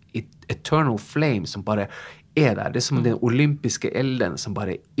här eternal flame som bara är där. Det är som den olympiska elden som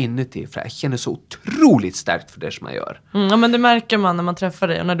bara är inuti. För jag känner så otroligt starkt för det som jag gör. Ja, men det märker man när man träffar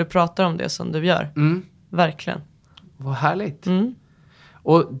dig och när du pratar om det som du gör. Verkligen. Vad härligt.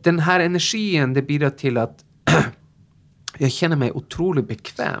 Och den här energin, det bidrar till att jag känner mig otroligt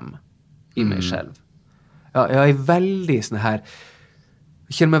bekväm i mig själv. Jag är väldigt sån här,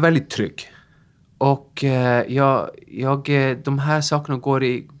 jag känner mig väldigt trygg. Och de här sakerna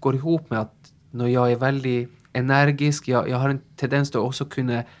går ihop med att när jag är väldigt energisk, jag har en tendens att också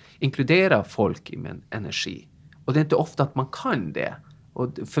kunna inkludera folk i min energi. Och det är inte ofta att man kan det. Och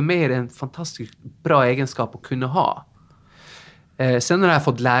för mig är det en fantastiskt bra egenskap att kunna ha. Sen har jag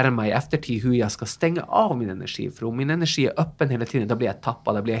fått lära mig eftertid hur jag ska stänga av min energi. För om min energi är öppen hela tiden, då blir jag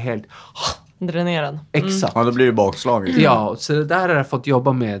tappad, då blir jag helt dränerad. Exakt. Ja, då blir det bakslag. Ja, så det där har jag fått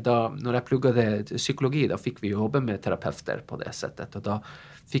jobba med. När jag pluggade psykologi, då fick vi jobba med terapeuter på det sättet. Och då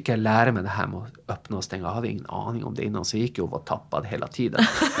fick jag lära mig det här med att öppna och stänga. Jag hade ingen aning om det innan, så gick jag och var tappad hela tiden.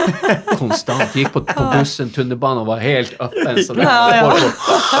 Konstant. Gick på bussen, tunnelbanan och var helt öppen. Så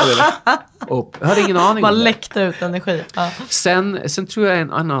och jag hade ingen aning man om det. läckte ut energi. Ja. Sen tror jag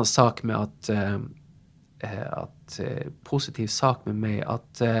en annan sak med att positiv sak med mig,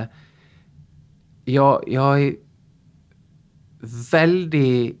 att jag är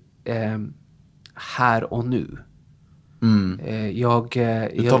väldigt här och nu.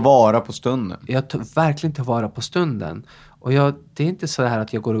 Du tar vara på stunden. Jag verkligen tar vara på stunden. Och det är inte så här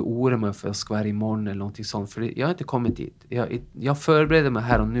att jag går och oroar mig för att jag ska vara imorgon eller någonting sånt. För jag har inte kommit dit. Jag förbereder mig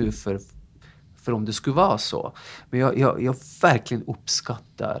här och nu för om det skulle vara så. Men jag verkligen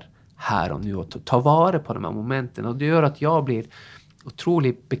uppskattar här och nu och ta vara på de här momenten. Och det gör att jag blir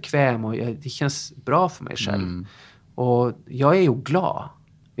otroligt bekväm och det känns bra för mig själv. Och jag är ju glad.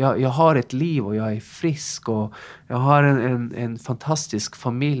 Jag har ett liv och jag är frisk och jag har en fantastisk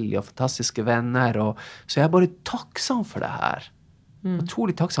familj och fantastiska vänner. Så jag är bara tacksam för det här.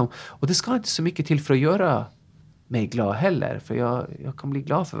 Otroligt tacksam. Och det ska inte så mycket till för att göra mig glad heller. För jag kan bli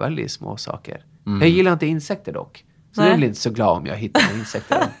glad för väldigt små saker. Jag gillar inte insekter dock. Så jag blir inte så glad om jag hittar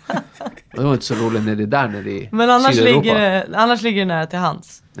insekter. Det var inte så roligt när det är där nere i Men annars Sydeuropa. ligger det nära till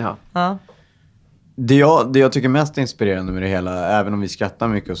hands. Ja. Det jag tycker mest inspirerande med det hela, även om vi skrattar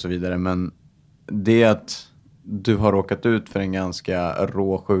mycket och så vidare, men det är att du har råkat ut för en ganska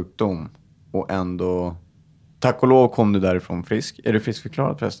rå sjukdom och ändå, tack och lov, kom du därifrån frisk. Är du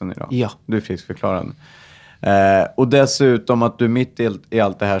friskförklarad förresten idag? Ja. Du är friskförklarad. Och dessutom att du mitt i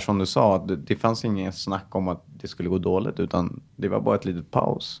allt det här som du sa, det fanns ingen snack om att det skulle gå dåligt, utan det var bara ett litet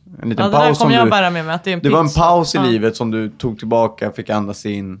paus. En liten paus som jag bara med mig, att det är en det var en paus i livet som du tog tillbaka, fick andas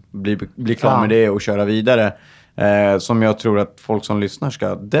in, bli klar med det och köra vidare. Som jag tror att folk som lyssnar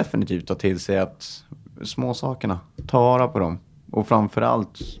ska definitivt ta till sig, att små sakerna, ta vara på dem. Och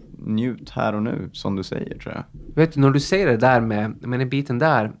framförallt njut här och nu, som du säger, tror jag. Vet du, när du säger det där med den biten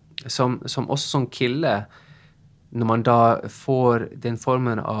där, som också som kille, när man då får den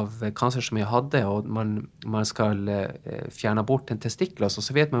formen av cancer som jag hade och man ska fjärna bort en testikel,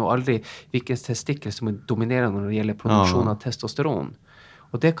 så vet man ju aldrig vilken testikel som är dominerande när det gäller produktion av testosteron.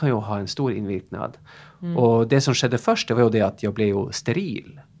 Och det kan ju ha en stor inverkan. Och det som skedde först, det var ju det att jag blev ju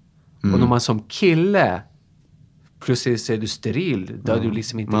steril. Och när man som kille plötsligt är du steril, då är du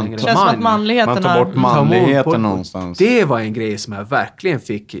liksom inte längre känns som att manligheten man tar bort manligheten någonstans. Det var en grej som jag verkligen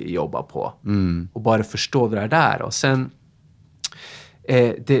fick jobba på. Och bara förstå det där. Och sen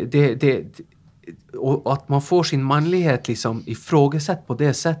och att man får sin manlighet liksom ifrågasatt på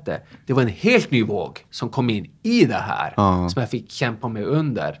det sättet. Det var en helt ny våg som kom in i det här. Som jag fick kämpa med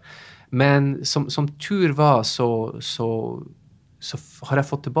under. Men som tur var så har jag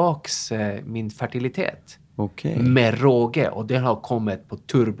fått tillbaks min fertilitet. Med råge, och det har kommit på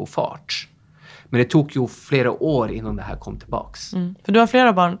turbofart. Men det tog ju flera år innan det här kom tillbaks. För du har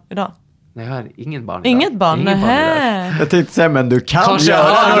flera barn idag? Nej, jag har ingen barn. Inget barn? Nej. Jag tänkte säga, men du kan. Kanske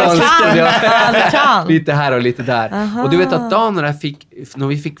du kan. Lite här och lite där. Aha. Och du vet att dagen när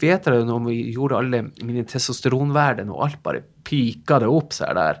vi fick veta det, när vi gjorde alla mina testosteronvärden och allt bara pikade upp så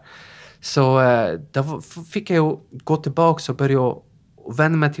här där. Så då fick jag ju gå tillbaka och börja och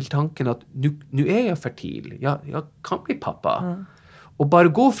vända mig till tanken att nu är jag fertil. Jag kan bli pappa. Och bara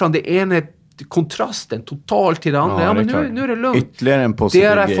gå från det ena kontrasten totalt till det andra. Ja, men nu är det lugnt. Ytterligare en positiv grej.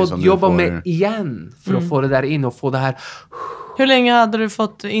 Det har jag grej fått jobba med igen för att få det där in och få det här. Hur länge hade du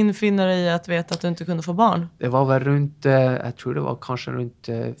fått infinna dig i att veta att du inte kunde få barn? Det var väl runt, jag tror det var kanske runt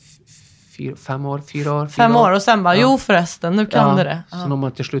 4 år. 5 år och sen bara, jo förresten, nu kan du det. Så när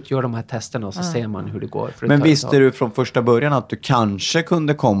man till slut gör de här testerna och så ser man hur det går. Men visste du från första början att du kanske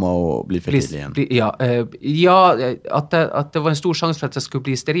kunde komma och bli fertil igen? Att det var en stor chans för att jag skulle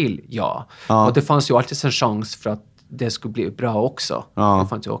bli steril, ja. Och det fanns ju alltid en chans för att det skulle bli bra också. Ja. Det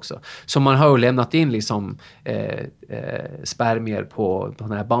fanns ju också. Så man har ju lämnat in liksom spermier på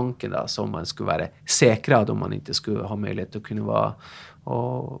den här banken då, som man skulle vara säkrad om man inte skulle ha möjlighet att kunna vara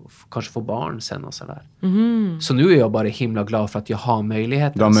och kanske få barn sen och sådär. Så nu är jag bara himla glad för att jag har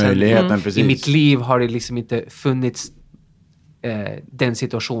möjligheten. Du har möjligheten, precis. I mitt liv har det liksom inte funnits den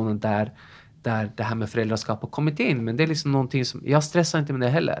situationen där det här med föräldraskap har kommit in. Men det är liksom någonting som, jag stressar inte med det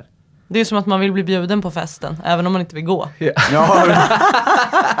heller. Det är som att man vill bli bjuden på festen, även om man inte vill gå. Ja.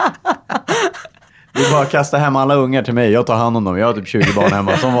 Du bara kastar hem alla ungar till mig. Jag tar hand om dem. Jag har typ 20 barn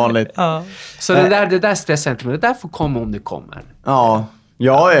hemma, som vanligt. Ja. Så det där stressar inte med. Det där får komma om det kommer. Ja,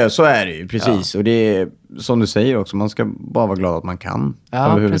 så är det ju. Precis. Och det är, som du säger också, man ska bara vara glad att man kan.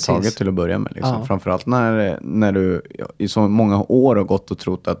 Överhuvudtaget precis. Till att börja med. Liksom. Framförallt när du i så många år har gått och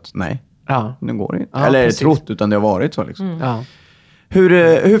trott att nej, nu går det inte. Eller precis. trott, utan det har varit så liksom. Ja.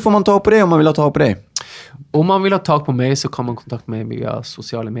 Hur får man tag på det om man vill ha tag på dig? Om man vill ha tag på mig så kan man kontakta mig via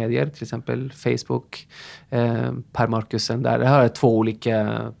sociala medier. Till exempel Facebook, Per Markussen. Där har jag 2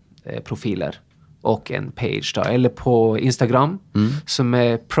 olika profiler. Och en page då. Eller på Instagram som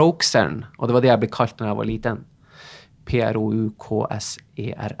är Proxern. Och det var det jag blev kallt när jag var liten.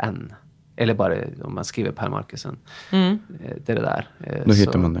 ProukSERN. Eller bara om man skriver Per Markussen. Det är det där. Då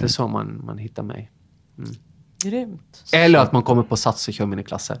hittar man det. Det är så man hittar mig. Grymt. Eller att man kommer på Sats och kör mina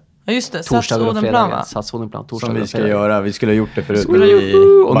klasser. Ja just det, Torsdagar och Satsodenplan, fredagar. va? Satsodenplan, Som torsdagar vi och ska fredagar. göra. Vi skulle ha gjort det förut. Och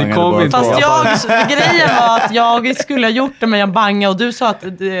ni kom inte. Fast grejen var att jag skulle ha gjort det, men jag bangade. Och du sa att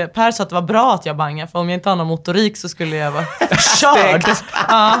Per sa att det var bra att jag bangade. För om jag inte har någon motorik så skulle jag vara körd.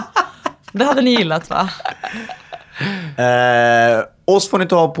 Ja, det hade ni gillat, va? Oss får ni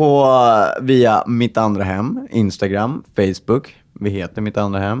ta på via Mitt Andra Hem, Instagram, Facebook. Vi heter Mitt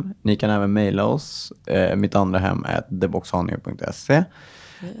Andra Hem. Ni kan även mejla oss, mittandrahem@theboxhanier.se.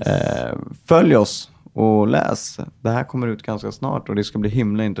 Följ oss och läs. Det här kommer ut ganska snart och det ska bli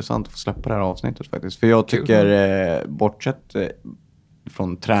himla intressant att få släppa det här avsnittet faktiskt. För jag tycker, bortsett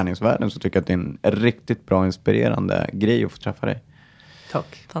från träningsvärlden, så tycker jag att det är en riktigt bra, inspirerande grej att få träffa dig.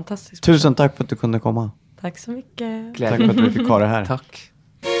 Tack. Fantastiskt. Tusen tack för att du kunde komma. Tack så mycket. Tack för att du fick ha det här. Tack.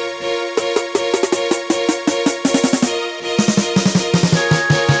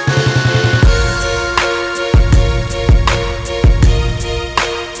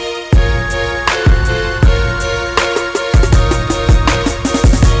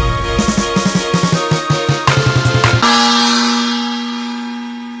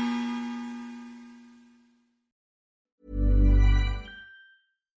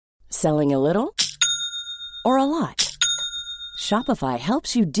 Selling a little or a lot? Shopify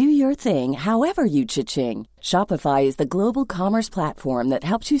helps you do your thing however you cha-ching. Shopify is the global commerce platform that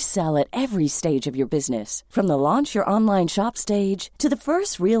helps you sell at every stage of your business. From the launch your online shop stage to the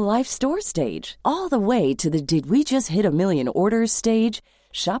first real-life store stage, all the way to the did we just hit a million orders stage.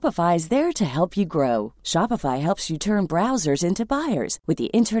 Shopify is there to help you grow. Shopify helps you turn browsers into buyers with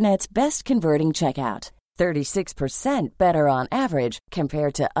the internet's best converting checkout. 36% better on average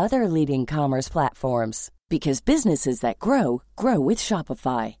compared to other leading commerce platforms. Because businesses that grow, grow with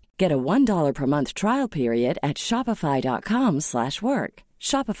Shopify. Get a $1 per month trial period at shopify.com/work.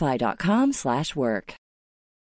 Shopify.com/work.